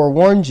I have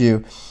forewarned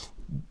you,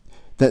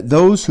 that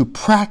those who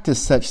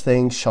practice such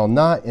things shall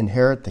not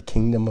inherit the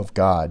kingdom of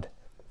God.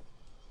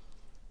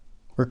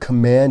 We're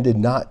commanded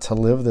not to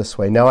live this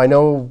way. Now, I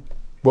know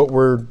what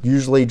we're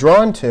usually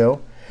drawn to.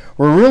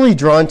 We're really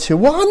drawn to,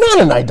 well, I'm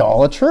not an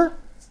idolater.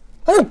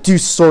 I don't do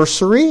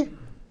sorcery.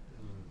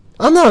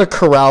 I'm not a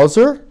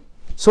carouser,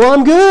 so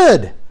I'm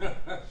good.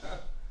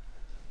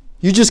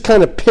 You just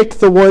kind of pick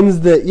the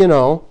ones that,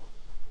 of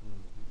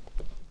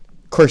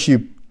course,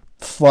 you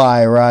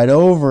fly right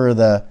over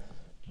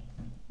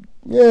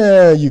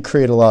you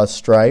create a lot of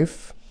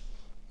strife.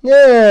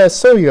 Yeah,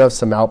 so you have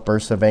some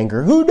outbursts of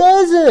anger. Who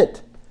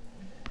doesn't?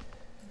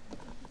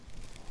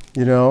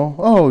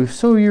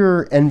 So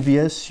you're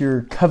envious,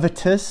 you're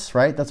covetous,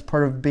 right? That's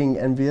part of being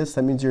envious.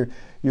 That means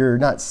you're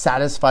not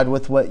satisfied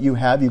with what you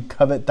have. You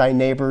covet thy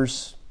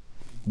neighbor's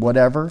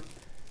whatever.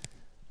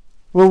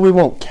 Well, we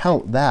won't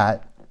count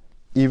that,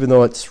 even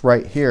though it's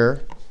right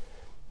here.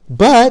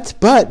 But,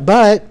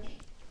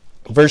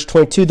 verse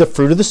 22, the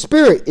fruit of the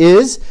Spirit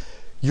is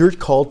you're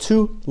called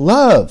to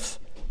love.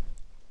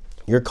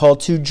 You're called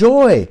to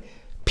joy,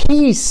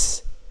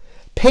 peace,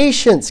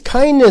 patience,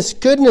 kindness,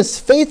 goodness,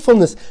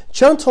 faithfulness,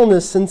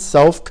 gentleness, and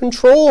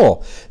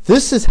self-control.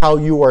 This is how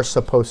you are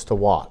supposed to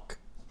walk.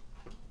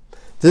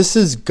 This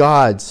is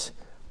God's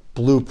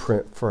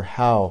blueprint for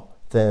how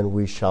then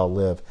we shall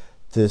live.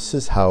 This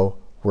is how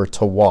we're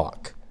to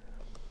walk.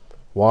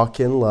 Walk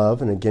in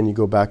love. And again, you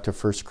go back to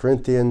 1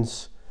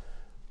 Corinthians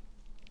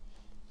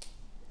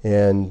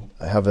and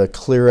have a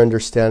clear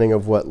understanding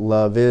of what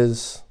love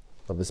is.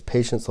 Love is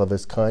patience, love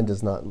is kind,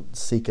 does not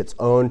seek its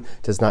own,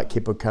 does not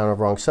keep account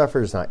of wrong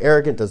suffered, is not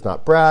arrogant, does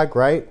not brag,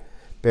 right?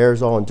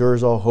 Bears all,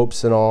 endures all,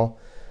 hopes in all.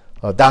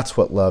 That's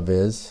what love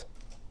is.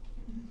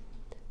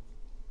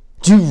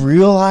 Do you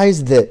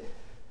realize that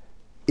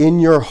in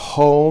your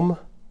home,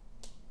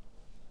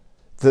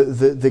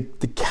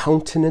 the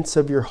countenance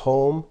of your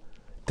home,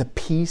 the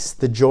peace,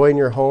 the joy in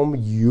your home,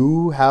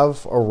 you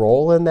have a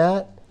role in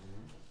that?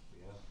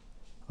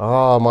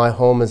 Oh, my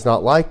home is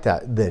not like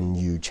that. Then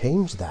you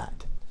change that.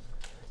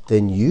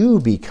 Then you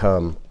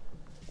become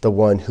the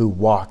one who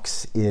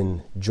walks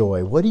in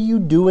joy. What are you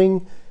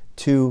doing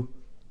to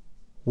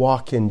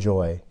walk in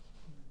joy?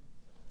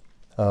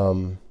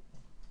 Being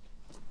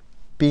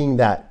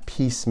that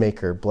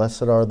peacemaker.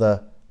 Blessed are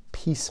the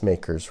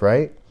peacemakers,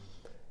 right?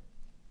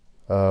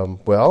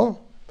 Well,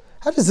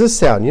 how does this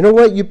sound? You know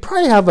what? You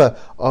probably have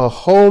a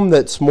home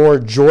that's more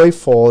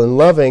joyful and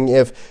loving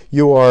if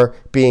you are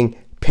being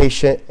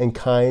patient and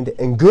kind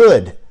and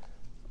good.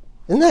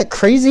 Isn't that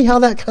crazy how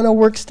that kind of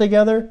works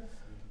together?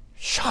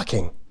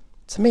 Shocking.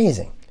 It's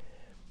amazing.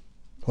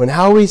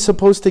 How are we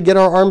supposed to get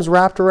our arms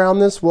wrapped around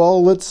this?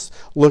 Well, let's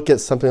look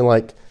at something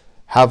like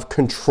have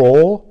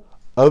control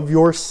of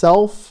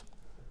yourself,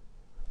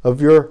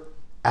 of your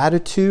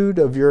attitude,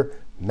 of your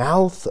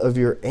mouth, of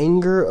your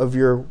anger, of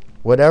your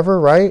whatever,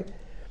 right?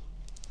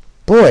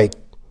 Boy,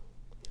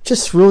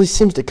 just really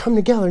seems to come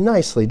together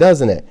nicely,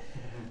 doesn't it?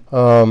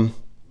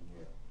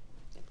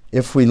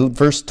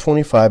 Verse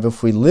 25,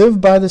 if we live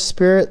by the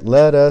Spirit,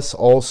 let us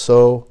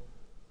also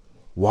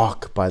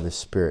walk by the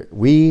Spirit.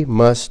 We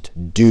must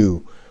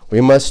do.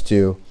 We must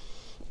do.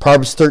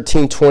 Proverbs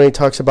 13:20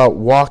 talks about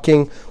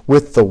walking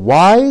with the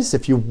wise.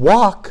 If you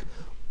walk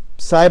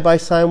side by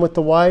side with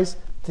the wise,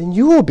 then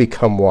you will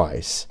become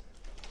wise.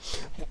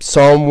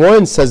 Psalm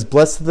 1 says,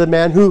 blessed is the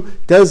man who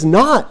does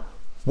not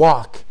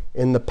walk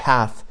in the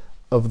path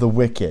of the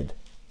wicked.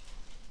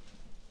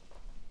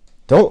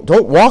 Don't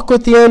walk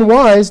with the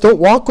unwise. Don't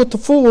walk with the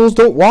fools.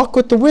 Don't walk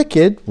with the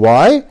wicked.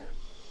 Why?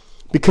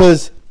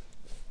 Because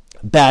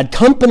bad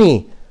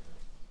company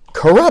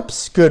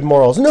corrupts good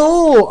morals.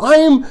 No,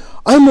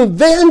 I'm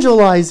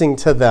evangelizing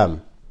to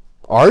them.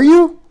 Are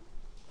you?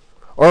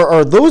 Or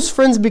are those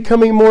friends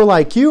becoming more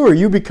like you, or are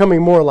you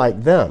becoming more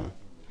like them?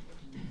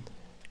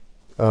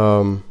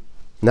 And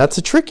that's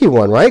a tricky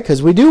one, right?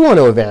 Because we do want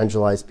to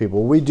evangelize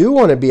people. We do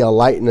want to be a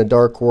light in a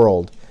dark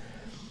world.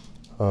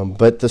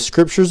 But the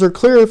scriptures are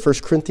clear.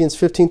 1 Corinthians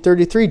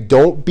 15:33,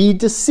 don't be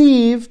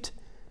deceived.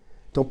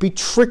 Don't be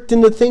tricked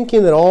into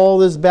thinking that all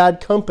this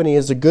bad company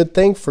is a good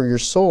thing for your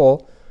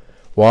soul.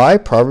 Why?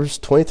 Proverbs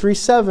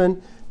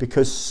 23:7,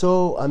 because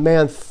so a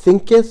man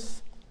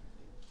thinketh,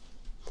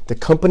 the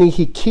company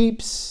he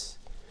keeps,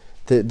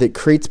 that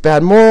creates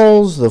bad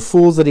morals, the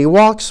fools that he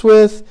walks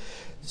with,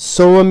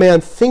 so a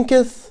man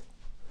thinketh,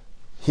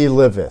 he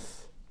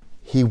liveth,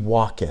 he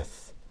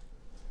walketh.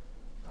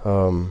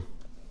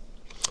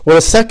 Well,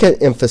 a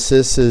second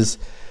emphasis is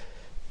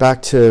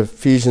back to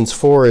Ephesians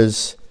 4,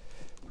 is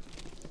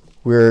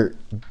where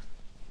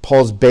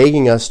Paul's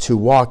begging us to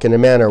walk in a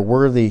manner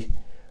worthy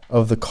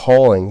of the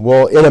calling.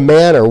 Well, in a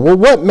manner. Well,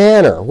 what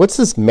manner? What's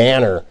this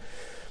manner?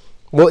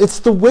 Well, it's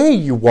the way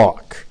you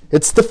walk.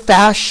 It's the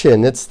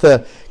fashion. It's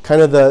the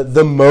kind of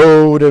the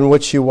mode in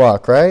which you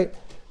walk, right?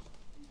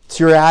 It's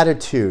your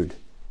attitude.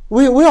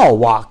 We all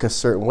walk a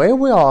certain way.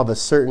 We all have a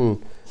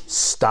certain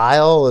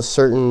style, a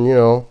certain,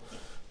 I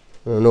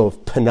don't know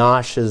if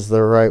panache is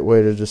the right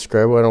way to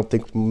describe it. I don't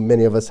think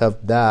many of us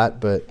have that,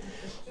 but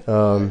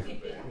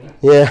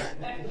yeah.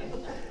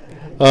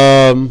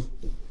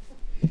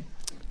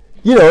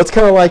 It's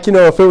kind of like,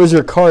 if it was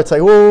your car, it's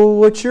like, well,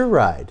 what's your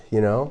ride,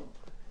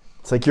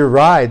 It's like your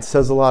ride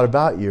says a lot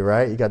about you,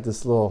 right? You got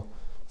this little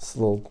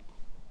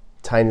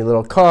tiny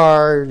little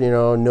car,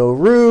 no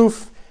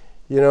roof,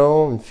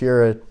 if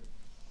you're a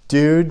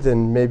dude,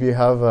 then maybe you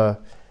have a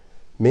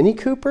Mini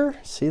Cooper.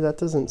 See, that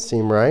doesn't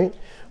seem right.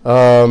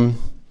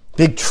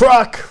 Big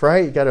truck,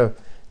 right? You got a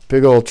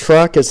big old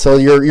truck. And so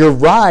your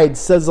ride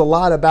says a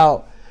lot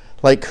about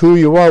like who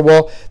you are.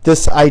 Well,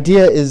 this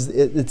idea is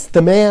it's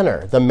the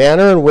manner. The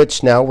manner in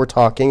which now we're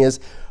talking is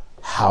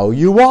how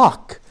you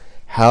walk,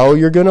 how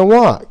you're going to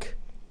walk.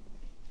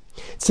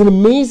 It's an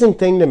amazing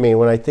thing to me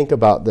when I think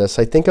about this.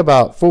 I think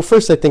about,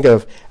 first I think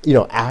of,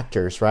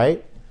 actors,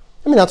 right?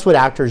 I mean, that's what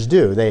actors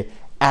do. They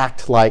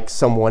act like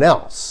someone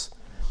else.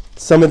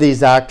 Some of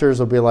these actors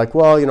will be like,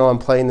 well, I'm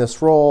playing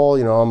this role,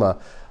 I'm a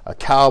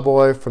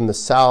cowboy from the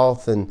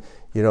South, and,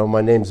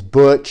 my name's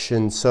Butch,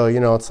 and so,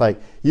 it's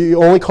like,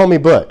 you only call me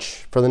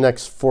Butch for the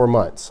next 4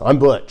 months. I'm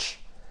Butch.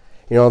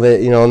 And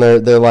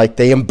they're like,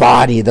 they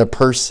embody the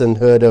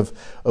personhood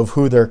of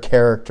who their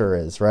character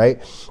is,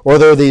 right? Or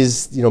they're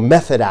these,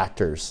 method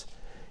actors.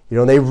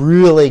 They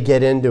really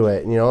get into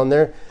it, and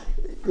they're,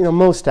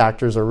 most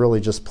actors are really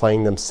just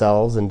playing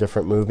themselves in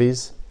different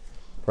movies.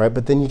 Right,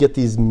 but then you get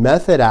these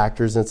method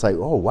actors, and it's like,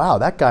 oh wow,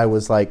 that guy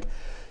was like,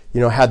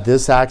 had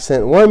this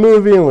accent in one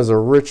movie and was a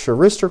rich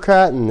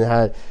aristocrat, and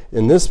had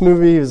in this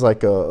movie he was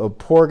like a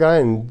poor guy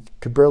and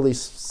could barely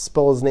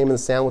spell his name in the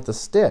sand with a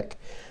stick.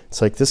 It's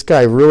like this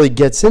guy really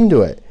gets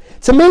into it.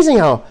 It's amazing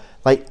how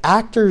like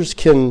actors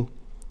can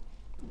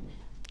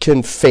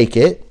fake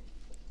it.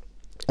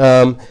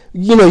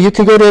 You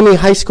can go to any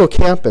high school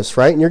campus,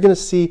 right, and you're going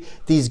to see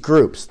these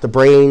groups: the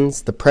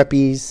brains, the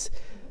preppies,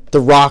 the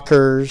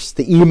rockers,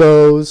 the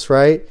emos,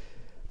 right?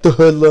 The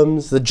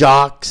hoodlums, the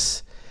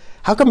jocks.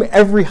 How come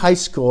every high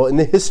school in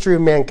the history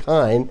of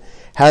mankind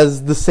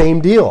has the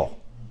same deal?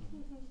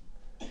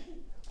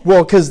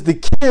 Well, because the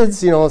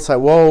kids, it's like,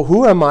 well,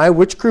 who am I?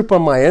 Which group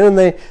am I in? And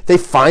they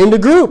find a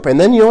group. And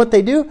then you know what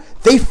they do?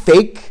 They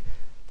fake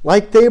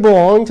like they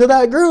belong to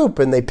that group.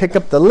 And they pick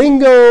up the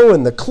lingo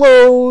and the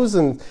clothes.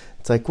 And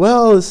it's like,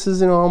 well, this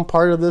is, I'm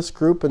part of this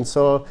group. And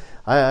so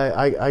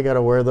I got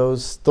to wear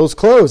those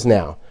clothes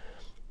now.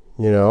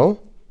 And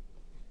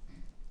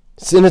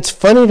it's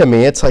funny to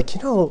me. It's like,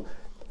 the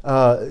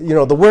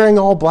wearing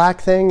all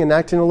black thing and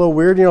acting a little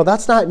weird,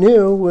 that's not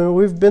new.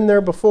 We've been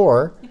there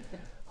before.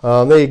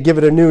 They give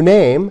it a new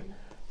name,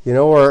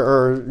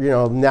 or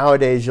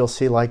nowadays you'll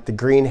see like the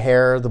green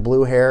hair, the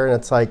blue hair, and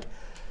it's like,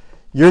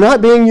 you're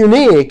not being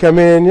unique. I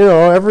mean,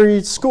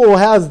 every school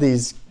has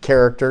these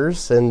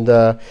characters, and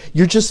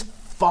you're just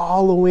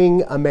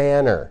following a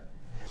manner.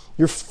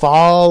 You're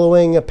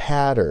following a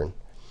pattern.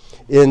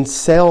 In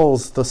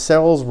sales, the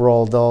sales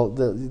world,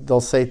 they'll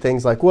say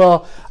things like,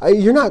 well,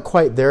 you're not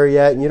quite there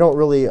yet, and you don't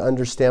really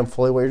understand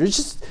fully what you're doing.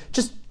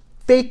 Just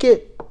fake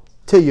it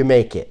till you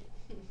make it.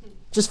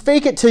 Just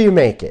fake it till you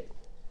make it.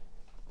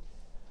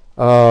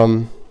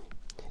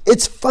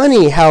 It's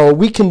funny how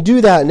we can do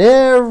that in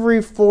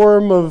every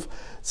form of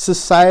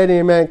society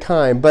and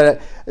mankind.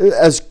 But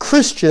as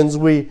Christians,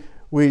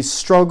 we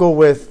struggle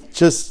with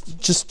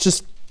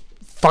just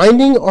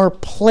finding our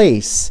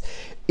place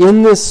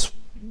in this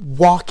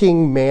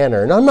walking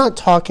manner. And I'm not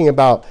talking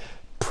about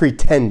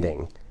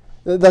pretending.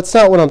 That's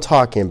not what I'm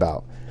talking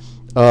about.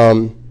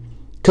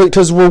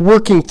 Because we're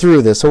working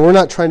through this, and we're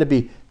not trying to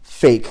be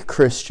fake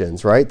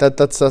Christians, right?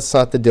 That's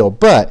not the deal.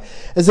 But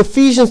as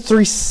Ephesians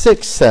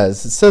 3:6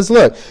 says, it says,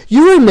 look,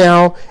 you are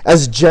now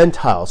as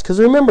Gentiles. Because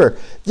remember,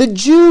 the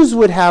Jews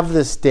would have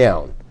this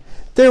down.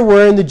 They're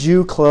wearing the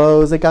Jew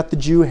clothes. They got the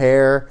Jew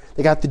hair.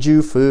 They got the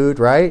Jew food,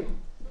 right?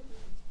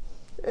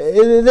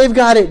 They've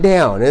got it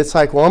down. It's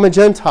like, well, I'm a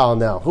Gentile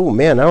now. Oh,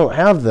 man, I don't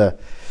have the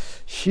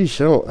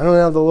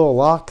little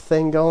lock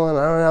thing going.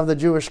 I don't have the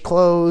Jewish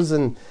clothes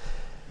and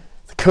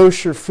the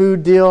kosher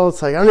food deal.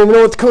 It's like, I don't even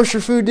know what the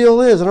kosher food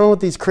deal is. I don't know what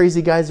these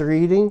crazy guys are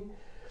eating.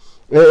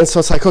 And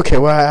so it's like, okay,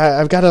 well,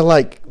 I've got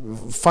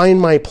to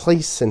find my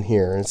place in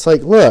here. And it's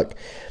like, look,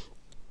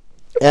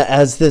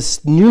 as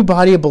this new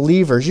body of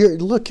believers, you're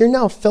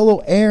now a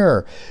fellow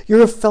heir.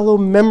 You're a fellow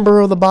member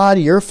of the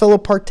body. You're a fellow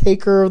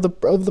partaker of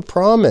the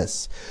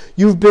promise.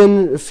 You've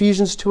been,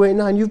 Ephesians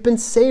 2:8-9, you've been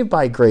saved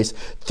by grace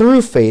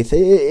through faith.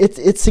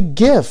 It's a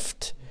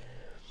gift.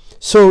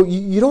 So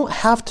you don't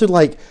have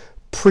to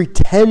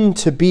pretend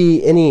to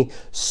be any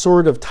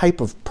sort of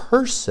type of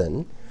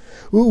person.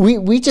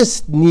 We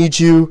just need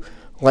you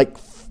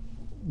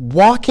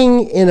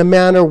walking in a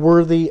manner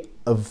worthy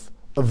of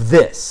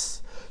this.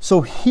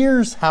 So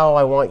here's how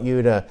I want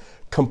you to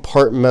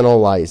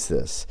compartmentalize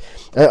this.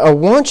 I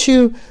want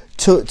you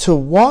to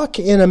walk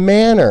in a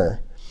manner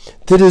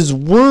that is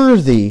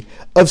worthy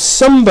of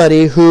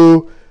somebody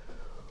whose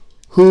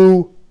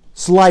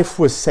life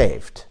was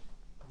saved.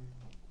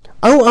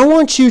 I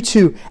want you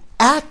to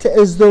act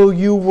as though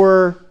you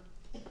were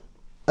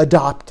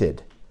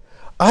adopted.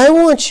 I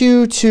want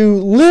you to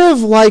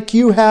live like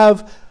you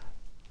have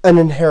an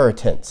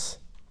inheritance.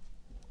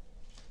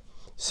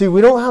 See,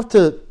 we don't have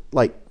to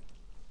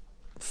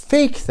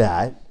fake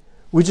that.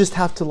 We just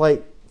have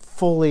to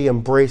fully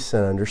embrace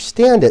and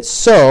understand it.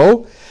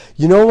 So,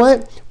 you know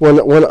what?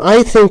 When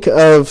I think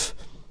of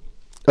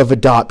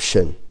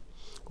adoption,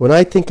 when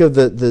I think of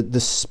the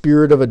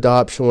spirit of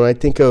adoption, when I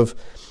think of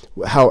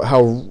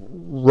how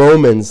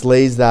Romans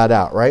lays that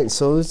out, right?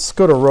 So let's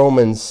go to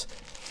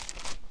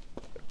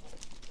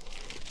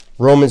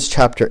Romans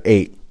chapter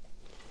 8.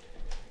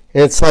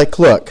 And it's like,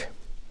 look,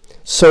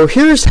 so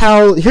here's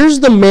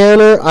the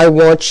manner I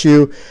want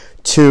you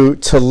to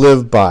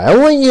live by. I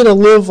want you to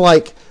live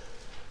like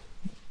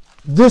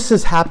this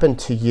has happened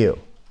to you.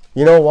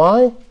 You know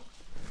why?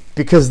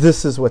 Because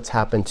this is what's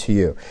happened to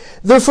you.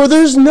 Therefore,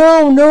 there's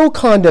no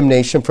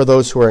condemnation for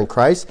those who are in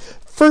Christ.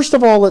 First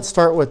of all, let's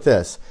start with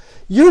this.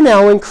 You're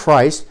now in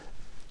Christ.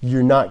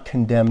 You're not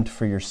condemned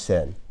for your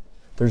sin.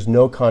 There's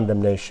no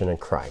condemnation in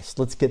Christ.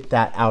 Let's get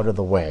that out of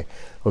the way.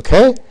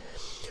 Okay?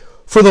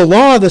 For the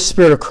law of the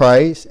Spirit of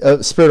Christ,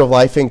 Spirit of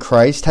life in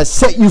Christ, has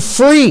set you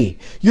free.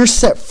 You're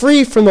set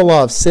free from the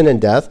law of sin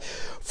and death.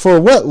 For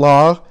what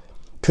law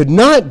could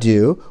not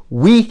do,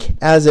 weak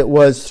as it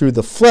was through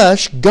the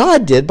flesh,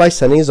 God did by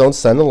sending his own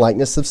Son in the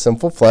likeness of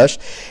sinful flesh.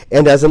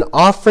 And as an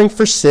offering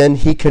for sin,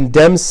 he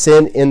condemns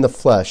sin in the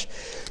flesh.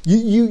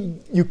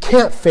 You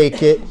can't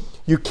fake it.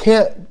 You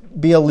can't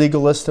be a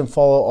legalist and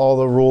follow all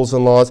the rules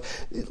and laws.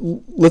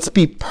 Let's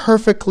be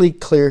perfectly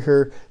clear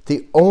here.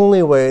 The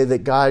only way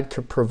that God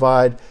could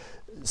provide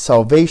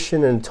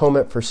salvation and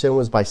atonement for sin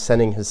was by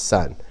sending his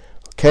Son.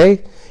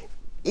 Okay?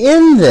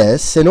 In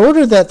this, in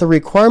order that the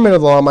requirement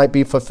of the law might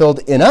be fulfilled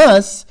in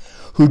us,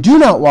 who do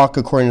not walk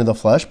according to the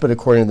flesh, but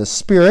according to the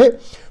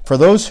Spirit. For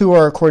those who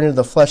are according to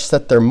the flesh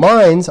set their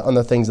minds on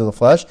the things of the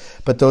flesh,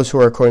 but those who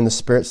are according to the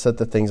Spirit set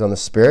the things on the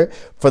Spirit.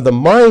 For the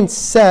mind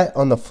set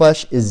on the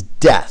flesh is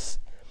death,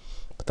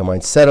 but the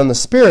mind set on the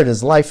Spirit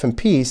is life and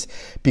peace,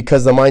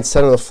 because the mind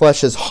set on the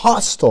flesh is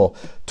hostile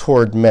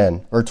toward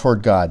men, or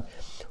toward God.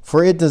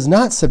 For it does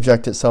not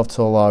subject itself to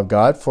the law of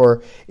God,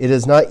 for it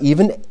is not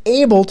even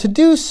able to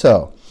do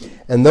so.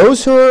 And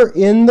those who are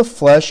in the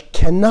flesh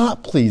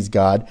cannot please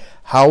God.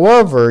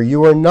 However,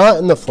 you are not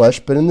in the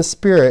flesh, but in the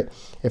Spirit,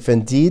 if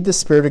indeed the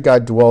Spirit of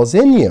God dwells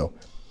in you.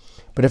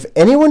 But if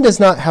anyone does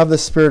not have the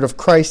Spirit of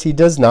Christ, he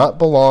does not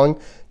belong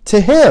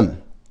to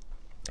him.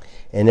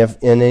 And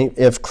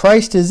if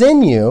Christ is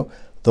in you,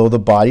 though the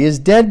body is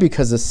dead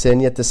because of sin,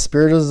 yet the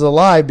Spirit is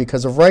alive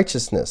because of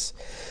righteousness.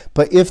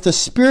 But if the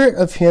Spirit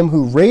of him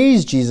who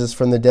raised Jesus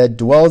from the dead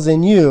dwells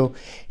in you,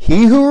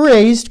 he who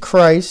raised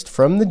Christ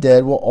from the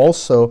dead will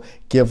also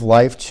give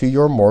life to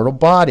your mortal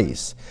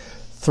bodies,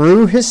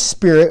 through his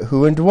Spirit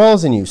who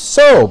indwells in you.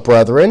 So,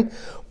 brethren,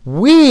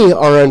 we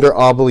are under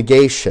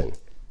obligation.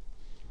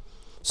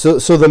 So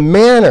the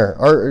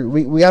manner,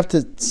 we have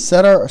to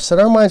set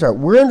our minds right.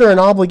 We're under an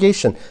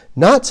obligation,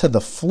 not to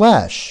the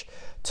flesh,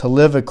 to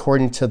live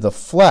according to the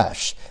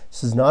flesh.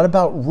 This is not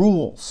about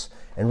rules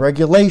and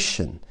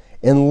regulation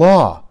and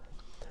law.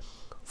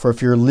 For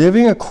if you're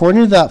living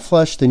according to that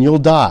flesh, then you'll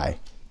die,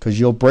 because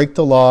you'll break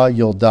the law,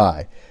 you'll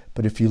die.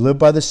 But if you live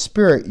by the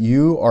Spirit,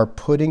 you are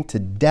putting to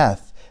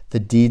death the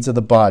deeds of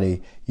the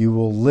body, you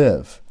will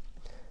live.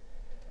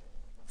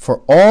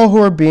 For all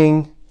who are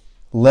being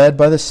led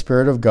by the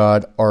Spirit of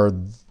God are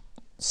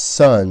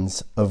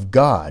sons of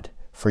God.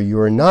 For you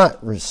have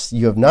not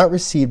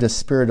received a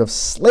spirit of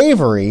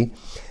slavery,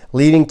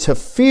 leading to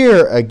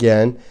fear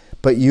again,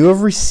 but you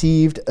have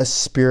received a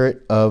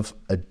spirit of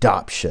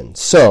adoption.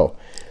 So,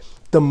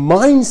 the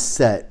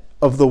mindset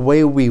of the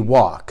way we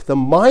walk, the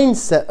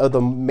mindset of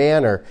the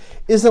manner,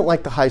 isn't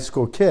like the high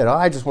school kid. Oh,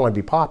 I just want to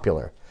be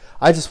popular.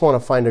 I just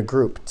want to find a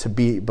group to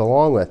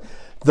belong with.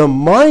 The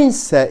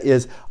mindset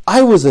is,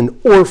 I was an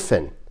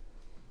orphan.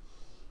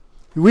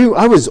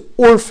 I was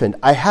orphaned.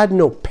 I had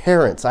no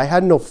parents. I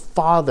had no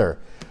father.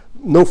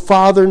 No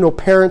father, no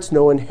parents,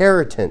 no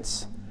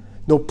inheritance,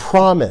 no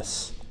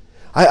promise.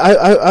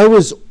 I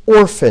was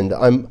orphaned.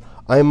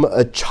 I'm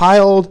a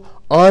child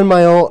on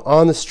my own,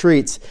 on the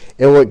streets.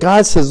 And what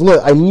God says,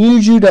 look, I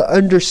need you to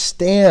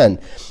understand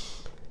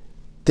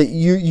that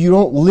you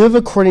don't live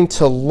according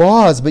to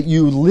laws, but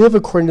you live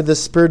according to the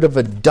spirit of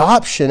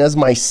adoption as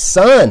my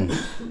son.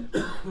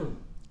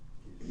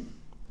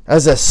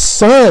 As a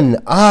son,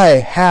 I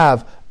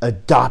have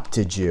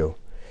adopted you.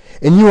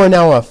 And you are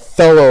now a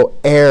fellow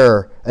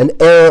heir, an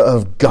heir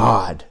of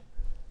God.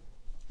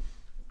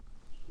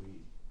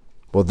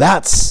 Well,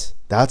 that's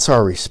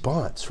our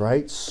response,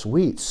 right?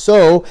 Sweet.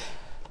 So,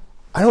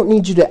 I don't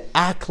need you to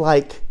act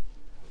like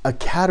a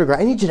category.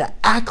 I need you to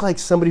act like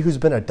somebody who's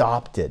been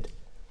adopted.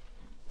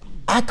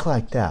 Act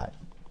like that.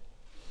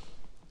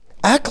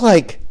 Act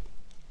like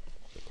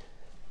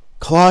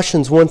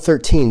Colossians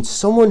 1:13,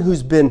 someone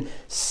who's been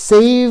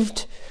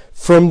saved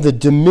from the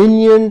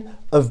dominion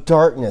of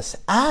darkness.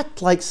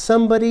 Act like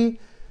somebody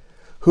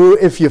who,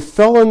 if you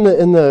fell in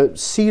the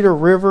Cedar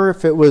River,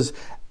 if it was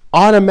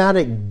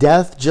automatic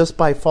death just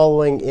by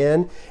following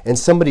in, and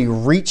somebody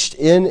reached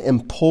in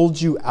and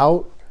pulled you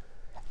out,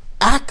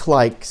 act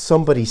like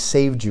somebody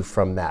saved you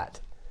from that.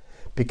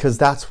 Because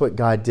that's what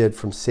God did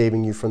from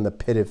saving you from the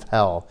pit of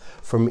hell,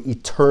 from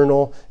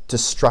eternal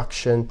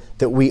destruction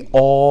that we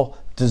all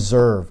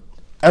deserve.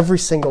 Every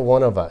single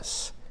one of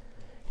us.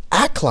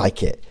 Act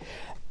like it.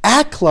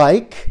 Act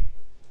like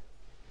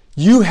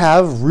you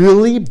have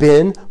really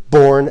been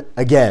born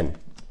again.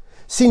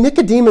 See,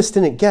 Nicodemus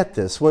didn't get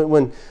this.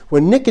 When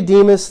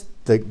Nicodemus,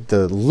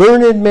 the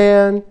learned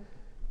man,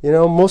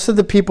 most of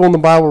the people in the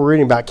Bible we're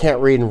reading about can't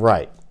read and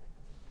write.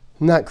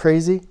 Isn't that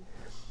crazy?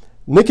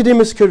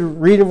 Nicodemus could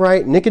read and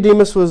write.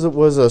 Nicodemus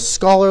was a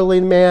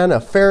scholarly man, a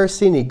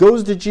Pharisee, and he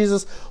goes to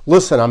Jesus.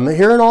 Listen, I'm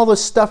hearing all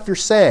this stuff you're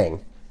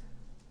saying.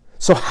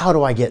 So how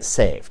do I get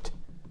saved?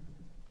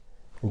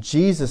 And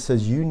Jesus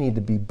says, you need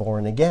to be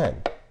born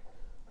again.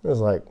 I was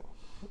like,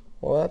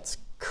 well, that's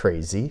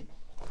crazy.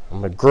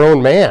 I'm a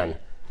grown man.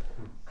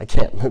 I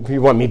can't.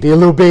 You want me to be a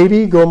little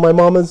baby? Go in my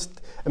mama's.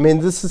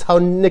 This is how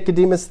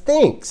Nicodemus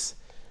thinks.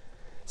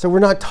 So we're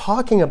not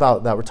talking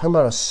about that. We're talking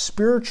about a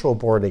spiritual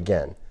born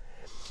again.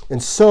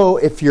 And so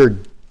if you're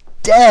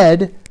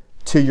dead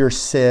to your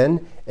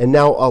sin and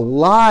now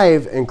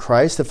alive in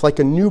Christ, if like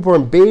a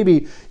newborn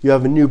baby, you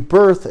have a new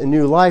birth, a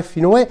new life,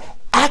 you know what?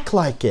 Act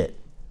like it.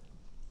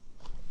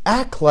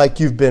 Act like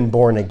you've been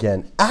born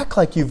again. Act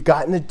like you've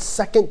gotten a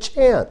second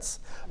chance,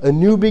 a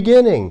new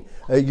beginning.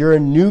 You're a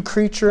new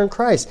creature in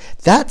Christ.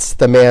 That's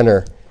the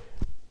manner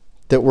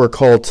that we're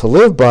called to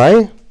live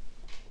by.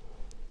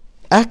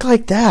 Act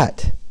like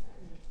that.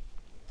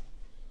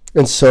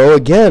 And so,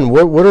 again,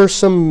 what are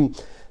some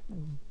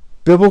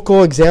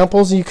biblical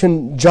examples you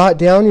can jot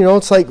down?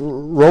 It's like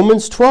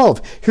Romans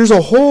 12. Here's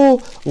a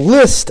whole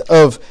list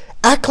of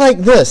act like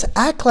this.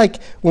 Act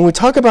like when we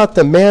talk about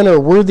the manner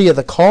worthy of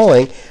the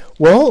calling,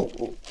 well,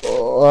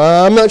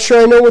 I'm not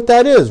sure I know what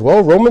that is.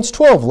 Well, Romans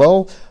 12.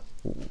 Well,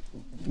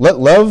 let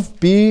love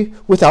be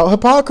without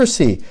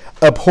hypocrisy.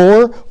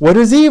 Abhor what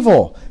is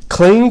evil.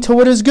 Cling to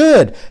what is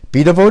good.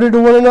 Be devoted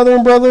to one another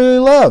in brotherly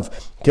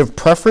love. Give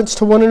preference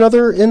to one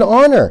another in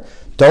honor.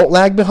 Don't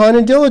lag behind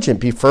in diligence.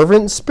 Be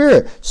fervent in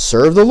spirit.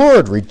 Serve the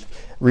Lord.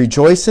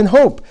 Rejoice in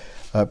hope.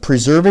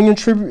 Preserving in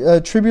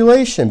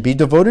tribulation. Be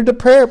devoted to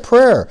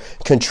prayer.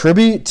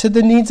 Contribute to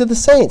the needs of the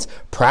saints.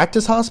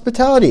 Practice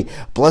hospitality.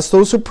 Bless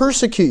those who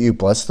persecute you.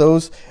 Bless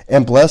those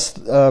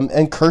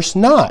and curse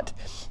not.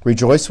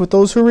 Rejoice with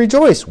those who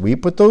rejoice.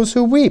 Weep with those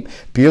who weep.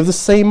 Be of the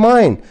same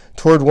mind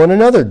toward one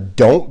another.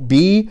 Don't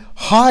be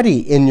haughty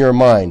in your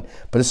mind,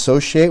 but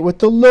associate with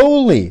the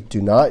lowly.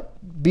 Do not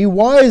be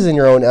wise in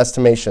your own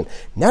estimation.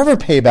 Never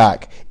pay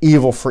back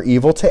evil for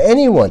evil to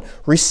anyone.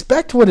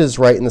 Respect what is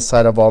right in the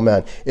sight of all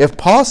men. If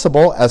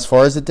possible, as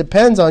far as it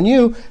depends on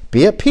you,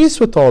 be at peace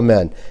with all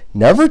men.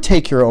 Never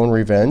take your own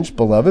revenge,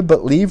 beloved,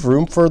 but leave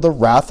room for the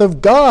wrath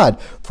of God.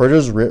 For it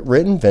is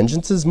written,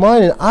 vengeance is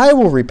mine, and I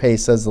will repay,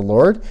 says the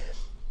Lord.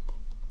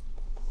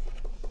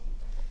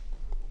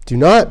 Do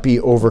not be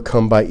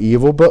overcome by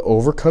evil, but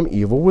overcome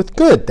evil with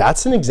good.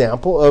 That's an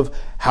example of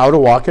how to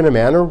walk in a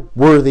manner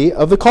worthy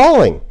of the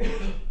calling.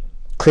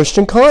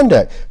 Christian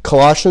conduct.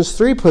 Colossians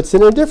 3 puts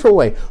it in a different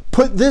way.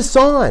 Put this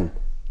on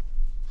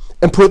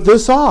and put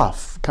this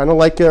off. Kind of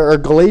like our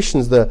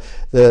Galatians, the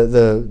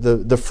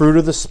fruit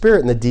of the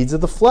Spirit and the deeds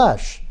of the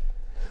flesh.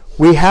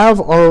 We have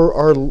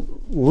our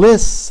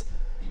lists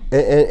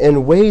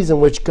and ways in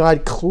which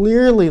God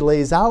clearly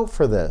lays out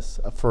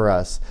for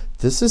us.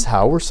 This is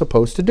how we're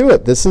supposed to do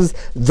it. This is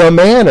the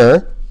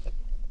manner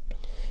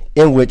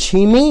in which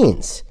he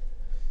means.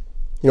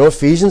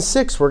 Ephesians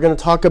 6, we're going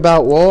to talk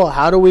about, well,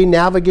 how do we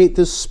navigate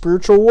this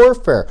spiritual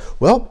warfare?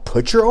 Well,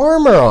 put your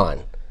armor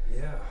on.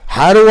 Yeah.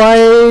 How do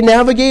I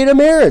navigate a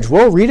marriage?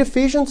 Well, read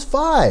Ephesians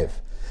 5.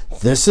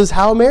 This is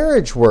how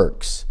marriage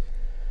works.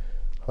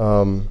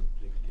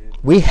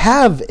 We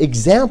have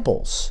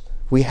examples.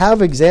 We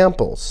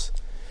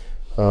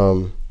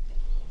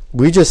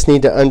just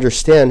need to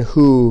understand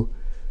who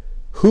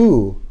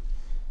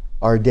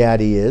our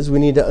daddy is. We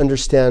need to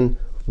understand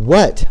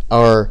what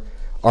our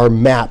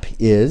map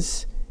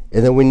is,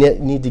 and then we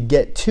need to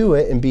get to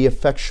it and be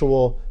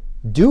effectual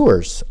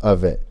doers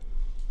of it.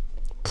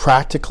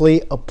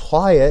 Practically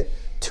apply it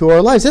to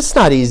our lives. It's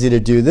not easy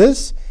to do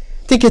this.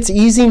 Think it's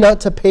easy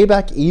not to pay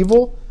back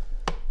evil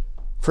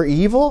for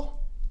evil?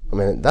 I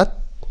mean,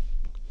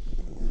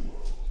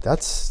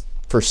 that's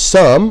for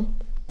some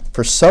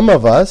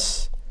of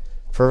us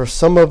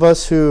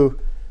who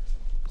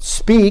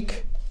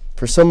speak,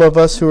 for some of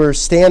us who are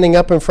standing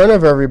up in front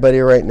of everybody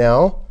right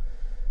now.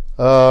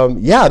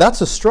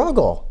 That's a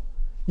struggle.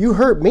 You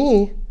hurt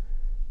me.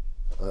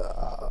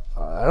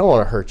 I don't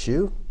want to hurt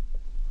you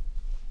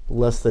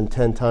less than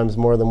 10 times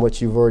more than what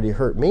you've already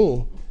hurt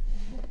me.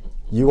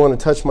 You want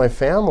to touch my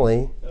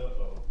family?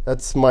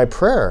 That's my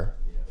prayer.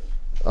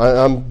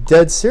 I'm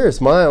dead serious.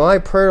 My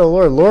prayer to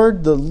the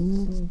Lord,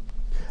 the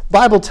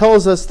Bible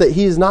tells us that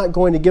he is not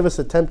going to give us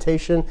a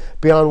temptation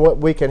beyond what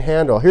we can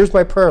handle. Here's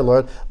my prayer,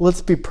 Lord.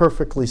 Let's be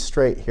perfectly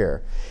straight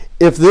here.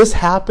 If this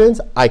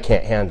happens, I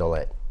can't handle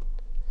it.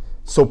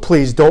 So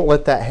please don't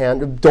let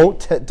that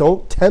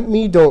don't tempt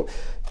me, don't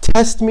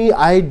test me.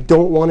 I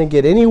don't want to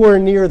get anywhere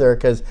near there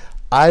because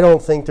I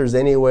don't think there's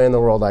any way in the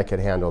world I could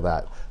handle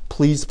that.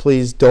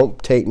 Please don't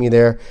take me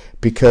there,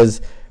 because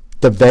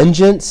the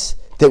vengeance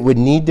that would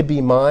need to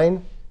be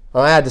mine,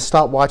 I had to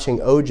stop watching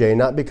OJ,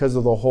 not because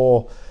of the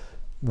whole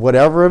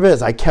whatever it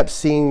is. I kept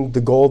seeing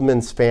the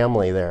Goldman's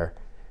family there,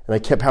 and I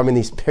kept having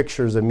these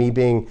pictures of me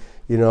being,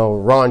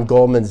 Ron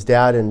Goldman's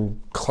dad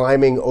and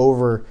climbing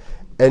over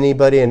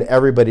anybody and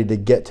everybody to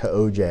get to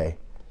OJ,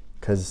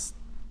 because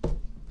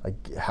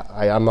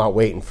I'm not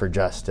waiting for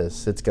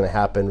justice. It's going to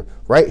happen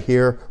right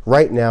here,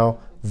 right now.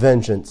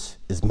 Vengeance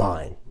is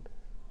mine.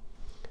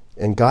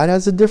 And God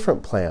has a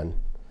different plan.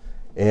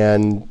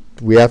 And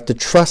we have to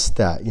trust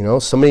that.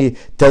 Somebody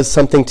does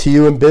something to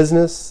you in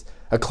business,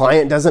 a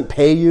client doesn't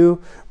pay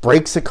you,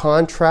 breaks a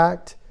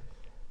contract.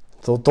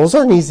 So those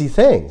aren't easy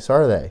things,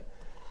 are they?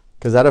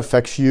 Because that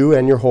affects you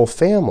and your whole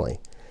family.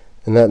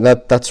 And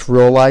that's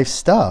real life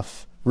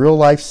stuff.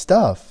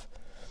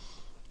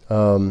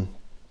 And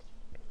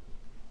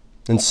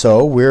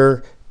so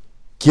we're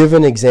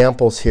given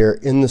examples here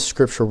in the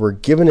scripture. We're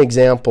given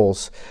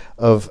examples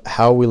of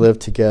how we live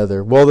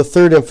together. Well, the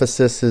third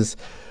emphasis is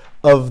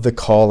of the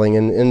calling.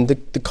 And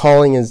the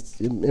calling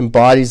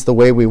embodies the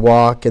way we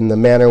walk and the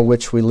manner in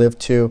which we live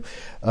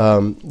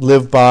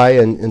by.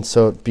 And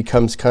so it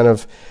becomes kind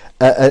of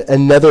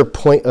another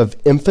point of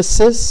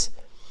emphasis.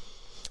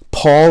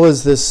 Paul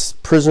is this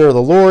prisoner of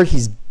the Lord.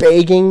 He's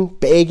begging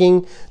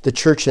the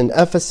church in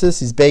Ephesus.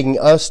 He's begging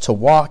us to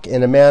walk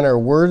in a manner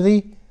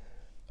worthy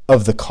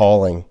of the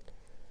calling.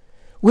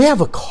 We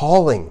have a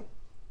calling.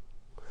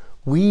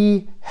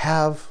 We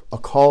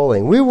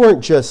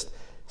weren't just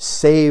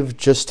saved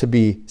just to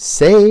be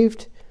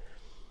saved.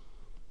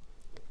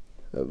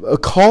 A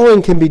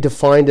calling can be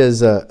defined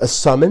as a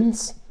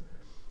summons.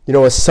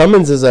 A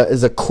summons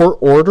is a court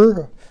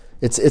order.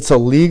 It's a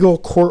legal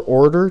court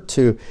order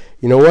to,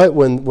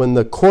 when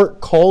the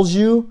court calls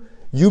you,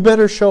 you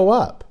better show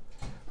up.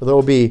 Or there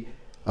will be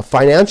a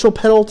financial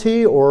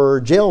penalty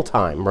or jail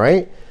time,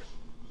 right?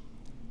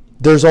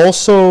 There's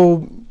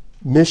also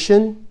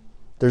mission.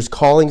 There's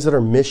callings that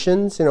are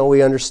missions.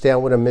 We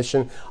understand what a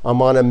mission.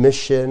 I'm on a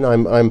mission.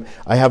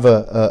 I have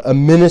a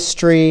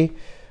ministry.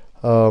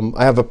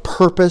 I have a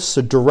purpose,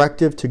 a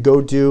directive to go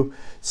do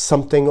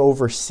something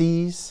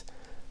overseas.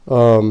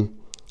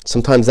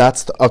 Sometimes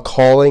that's a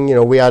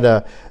calling. We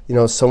had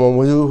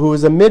someone who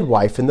was a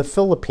midwife in the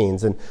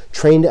Philippines and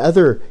trained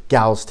other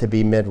gals to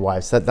be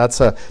midwives. That's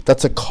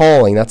a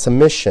calling. That's a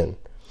mission.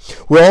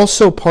 We're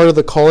also, part of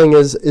the calling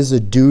is a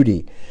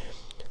duty.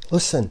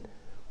 Listen,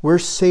 we're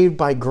saved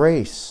by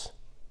grace.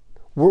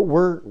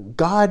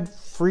 God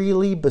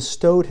freely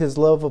bestowed his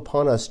love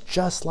upon us,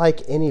 just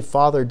like any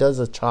father does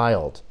a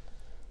child.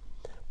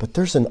 But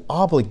there's an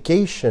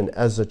obligation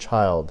as a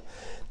child.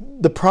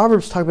 The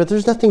Proverbs talk about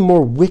there's nothing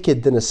more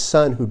wicked than a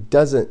son who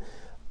doesn't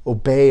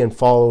obey and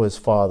follow his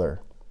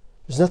father.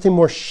 There's nothing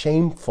more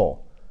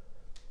shameful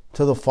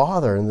to the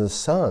father and the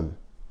son.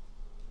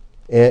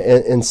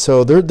 And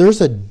so there's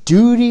a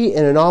duty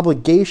and an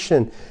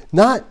obligation,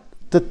 not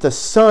that the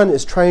son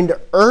is trying to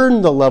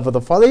earn the love of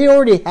the father. He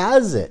already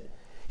has it.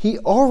 He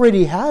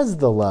already has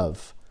the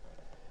love.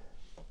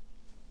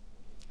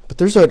 But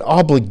there's an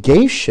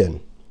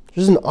obligation.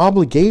 There's an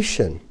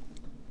obligation.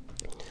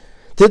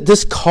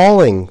 this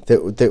calling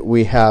that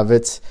we have,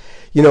 it's,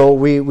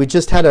 we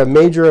just had a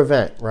major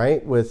event,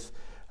 right? With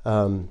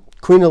Queen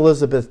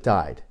Elizabeth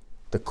died.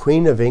 The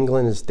Queen of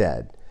England is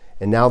dead.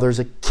 And now there's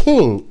a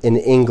king in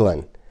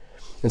England.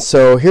 And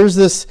so here's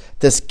this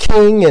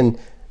king, and,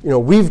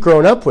 we've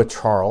grown up with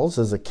Charles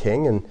as a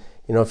king. And,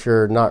 if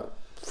you're not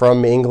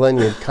from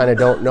England, you kind of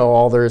don't know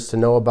all there is to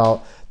know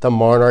about the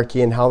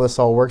monarchy and how this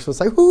all works. But it's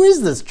like, who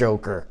is this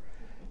joker?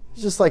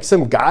 He's just like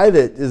some guy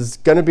that is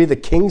going to be the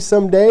king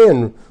someday.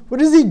 And what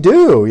does he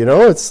do?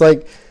 It's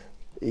like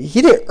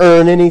he didn't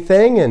earn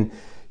anything. And,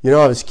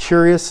 I was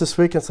curious this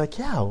week. And it's like,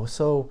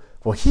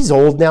 he's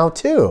old now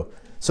too.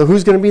 So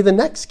who's going to be the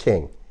next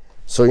king?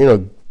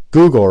 So,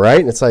 Google, right?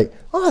 And it's like,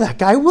 that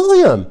guy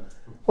William.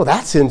 Well,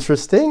 that's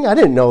interesting. I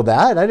didn't know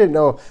that. I didn't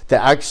know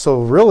that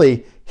actually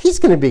really he's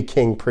going to be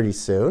king pretty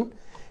soon.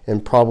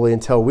 And probably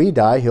until we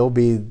die, he'll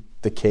be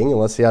the king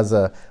unless he has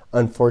a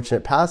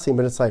unfortunate passing.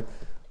 But it's like,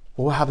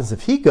 well, what happens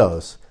if he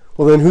goes?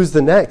 Well, then who's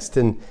the next?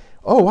 And,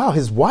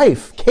 his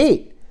wife,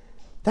 Kate.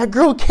 That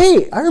girl,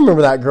 Kate. I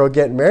remember that girl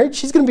getting married.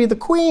 She's going to be the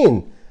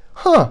queen.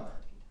 Huh.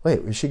 Wait,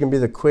 is she going to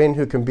be the queen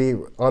who can be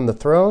on the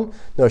throne?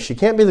 No, she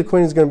can't be the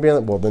queen who's going to be on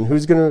the... Well, then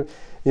who's going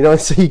to...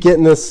 So you get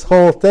in this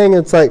whole thing.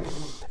 It's like...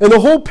 In the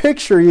whole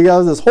picture, you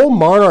got this whole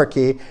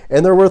monarchy,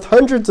 and they're worth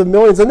hundreds of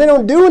millions, and they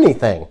don't do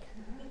anything.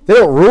 They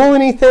don't rule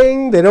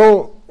anything. They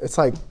don't... It's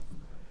like...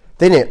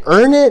 They didn't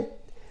earn it.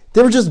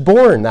 They were just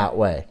born that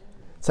way.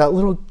 It's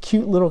that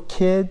cute little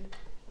kid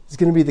is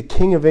going to be the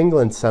king of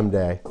England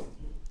someday.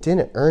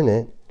 Didn't earn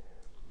it.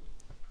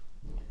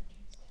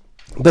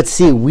 But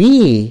see,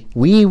 we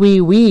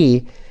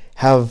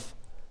have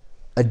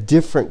a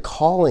different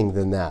calling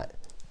than that.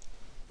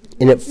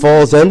 And it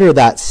falls under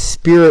that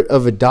spirit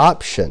of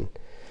adoption.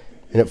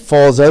 And it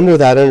falls under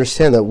that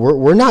understanding that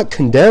we're not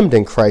condemned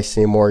in Christ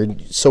anymore.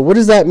 So what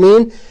does that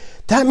mean?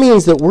 That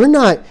means that we're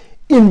not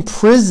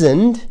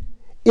imprisoned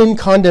in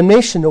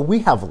condemnation. No, we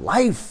have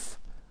life.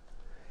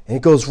 And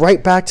it goes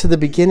right back to the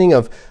beginning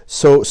of,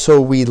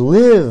 so we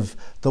live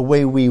the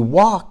way we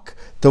walk,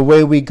 the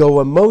way we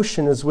go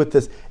emotion is with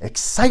this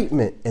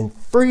excitement and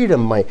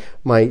freedom. My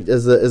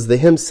as the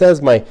hymn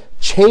says, my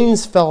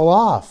chains fell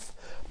off,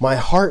 my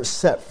heart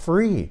set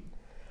free.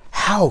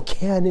 How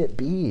can it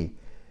be?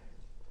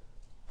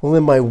 Well,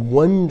 then my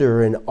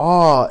wonder and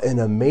awe and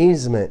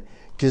amazement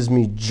gives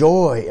me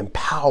joy and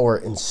power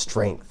and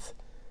strength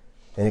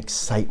and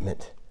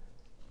excitement.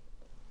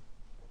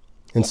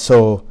 And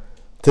so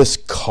this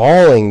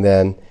calling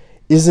then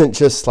isn't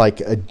just like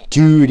a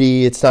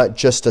duty. It's not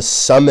just a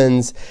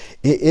summons.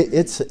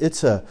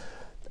 It's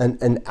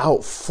an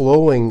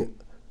outflowing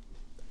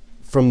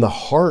from the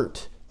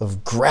heart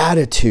of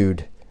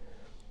gratitude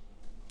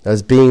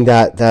as being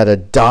that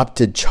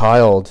adopted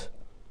child.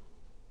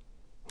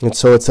 And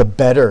so it's a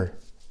better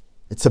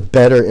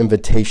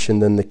invitation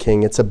than the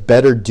king. It's a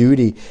better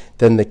duty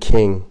than the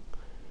king.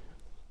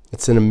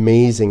 It's an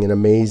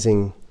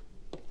amazing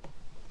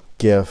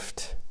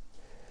gift.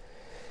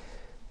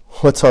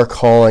 What's our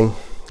calling?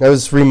 I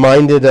was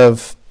reminded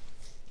of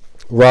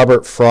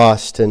Robert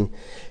Frost, and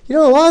a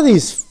lot of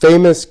these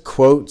famous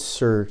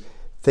quotes or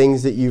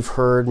things that you've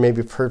heard,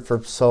 maybe you've heard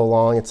for so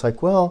long, it's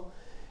like, well,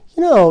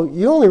 you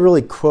only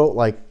really quote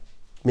like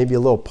maybe a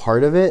little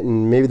part of it,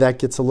 and maybe that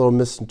gets a little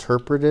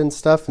misinterpreted and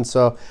stuff. And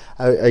so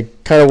I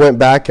kind of went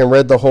back and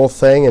read the whole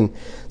thing. And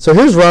so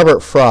here's Robert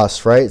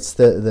Frost, right? It's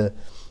the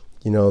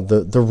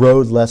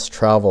road less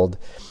traveled.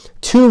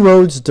 2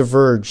 roads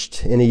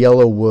diverged in a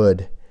yellow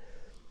wood,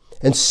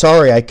 and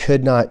sorry I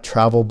could not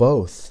travel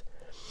both.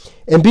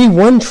 And be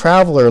one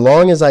traveler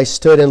long as I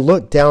stood and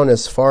looked down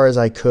as far as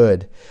I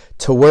could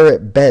to where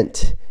it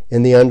bent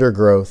in the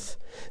undergrowth.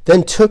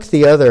 Then took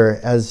the other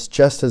as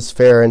just as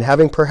fair, and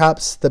having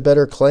perhaps the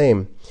better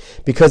claim,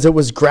 because it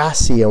was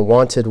grassy and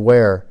wanted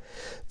wear,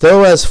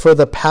 though as for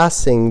the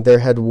passing there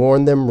had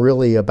worn them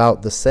really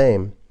about the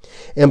same.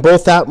 And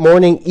both that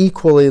morning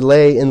equally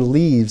lay in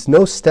leaves,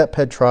 no step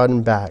had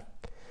trodden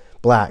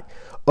black.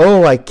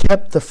 Oh, I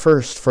kept the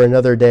first for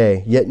another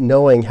day, yet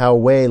knowing how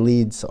way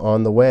leads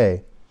on the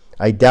way,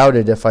 I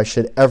doubted if I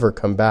should ever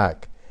come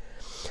back.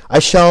 I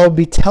shall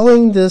be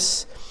telling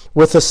this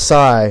with a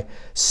sigh,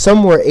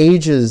 somewhere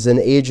ages and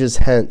ages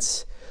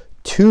hence,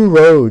 2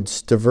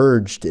 roads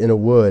diverged in a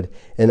wood,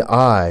 and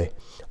I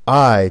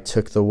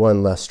took the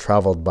one less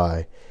traveled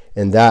by,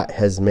 and that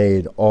has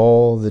made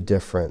all the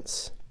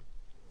difference.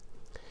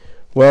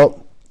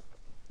 Well,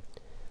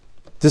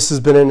 this has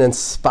been an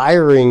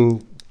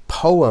inspiring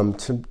poem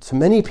to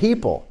many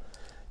people,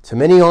 to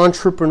many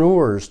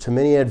entrepreneurs, to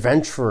many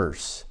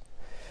adventurers.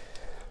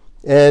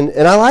 And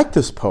I like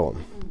this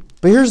poem.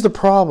 But here's the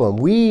problem.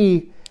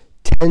 We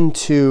tend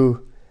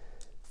to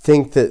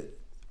think that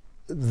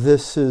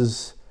this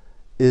is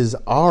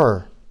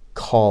our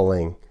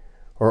calling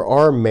or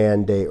our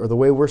mandate or the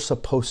way we're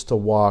supposed to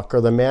walk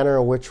or the manner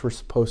in which we're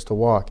supposed to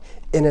walk.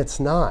 And it's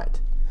not.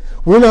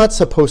 We're not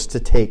supposed to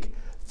take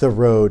the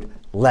road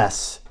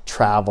less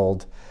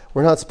traveled.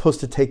 We're not supposed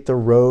to take the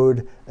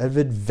road of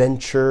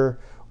adventure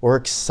or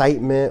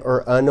excitement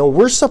or unknown.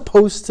 We're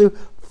supposed to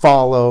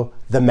follow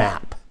the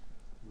map.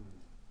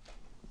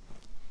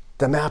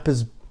 The map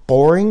is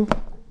boring.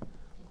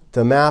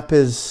 The map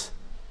is,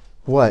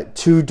 what,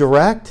 too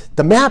direct?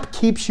 The map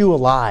keeps you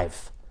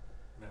alive.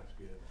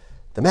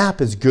 The map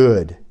is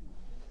good.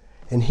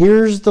 And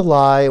here's the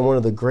lie, and one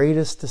of the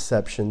greatest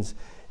deceptions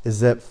is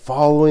that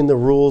following the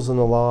rules and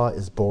the law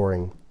is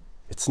boring.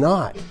 It's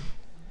not.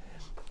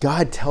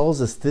 God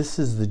tells us this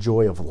is the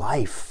joy of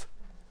life.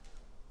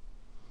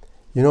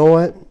 You know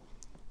what?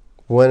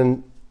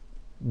 When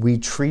we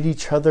treat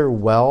each other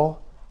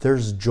well,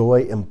 there's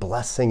joy and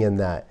blessing in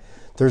that.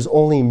 There's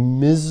only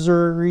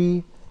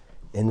misery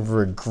and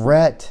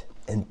regret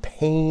and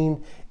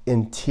pain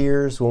and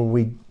tears when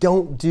we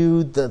don't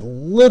do the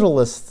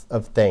littlest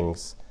of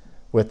things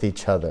with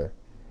each other.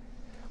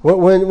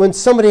 When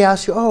somebody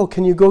asks you, oh,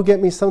 can you go get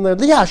me something?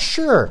 Yeah,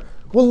 sure.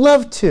 We'll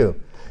love to.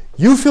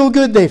 You feel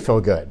good, they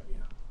feel good.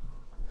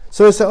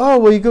 So I say, oh,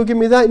 will you go get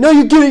me that? No,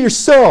 you get it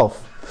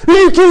yourself.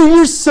 You get it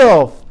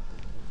yourself.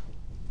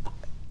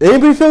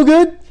 Anybody feel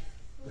good?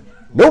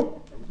 Nope.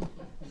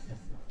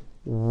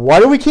 Why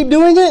do we keep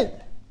doing it?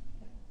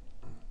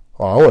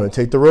 Oh, I want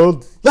to take the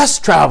road less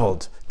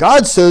traveled.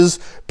 God says,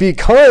 be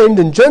kind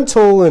and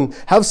gentle and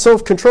have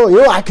self-control.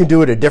 You know, I can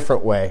do it a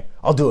different way.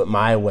 I'll do it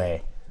my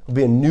way. It'll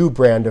be a new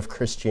brand of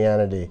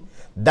Christianity.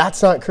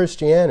 That's not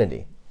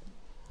Christianity.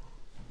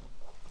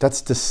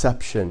 That's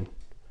deception.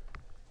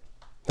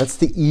 That's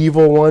the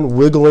evil one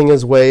wiggling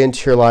his way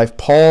into your life.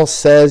 Paul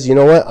says, you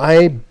know what?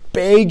 I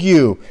beg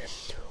you,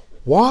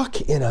 walk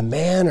in a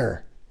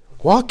manner,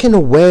 walk in a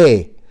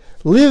way,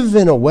 live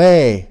in a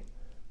way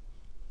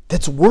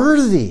that's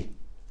worthy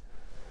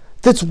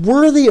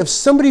of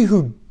somebody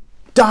who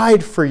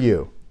died for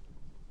you.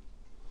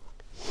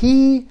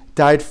 He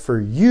died for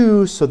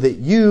you so that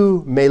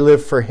you may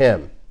live for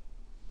him.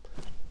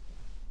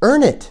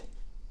 Earn it.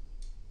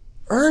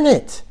 Earn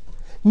it.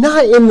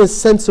 Not in the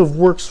sense of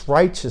works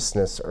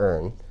righteousness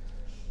earn.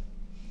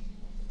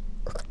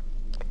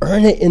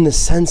 Earn it in the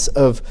sense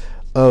of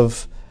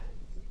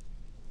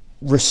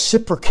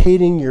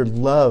reciprocating your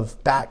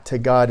love back to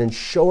God and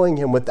showing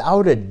him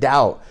without a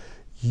doubt,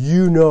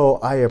 you know,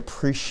 I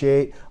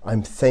appreciate,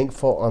 I'm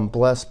thankful, I'm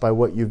blessed by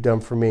what you've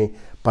done for me,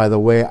 by the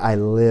way I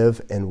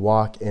live and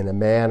walk in a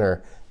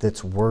manner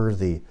that's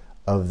worthy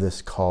of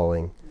this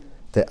calling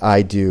that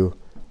I do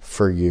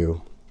for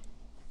you.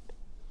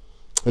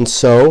 And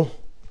so,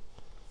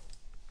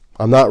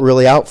 I'm not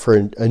really out for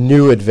a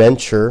new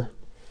adventure.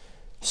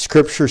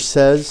 Scripture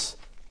says,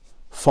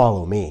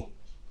 follow me.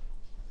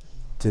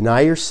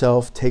 Deny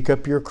yourself, take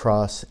up your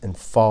cross, and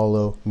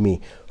follow me.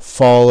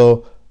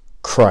 Follow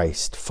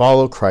Christ.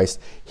 Follow Christ.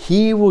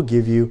 He will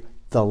give you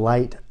the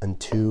light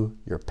unto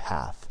your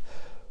path.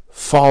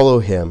 Follow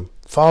him.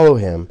 Follow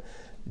him.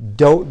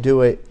 Don't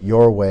do it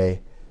your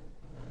way.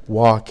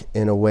 Walk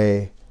in a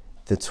way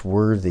that's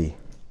worthy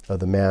of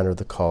the manner of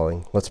the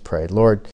calling. Let's pray. Lord,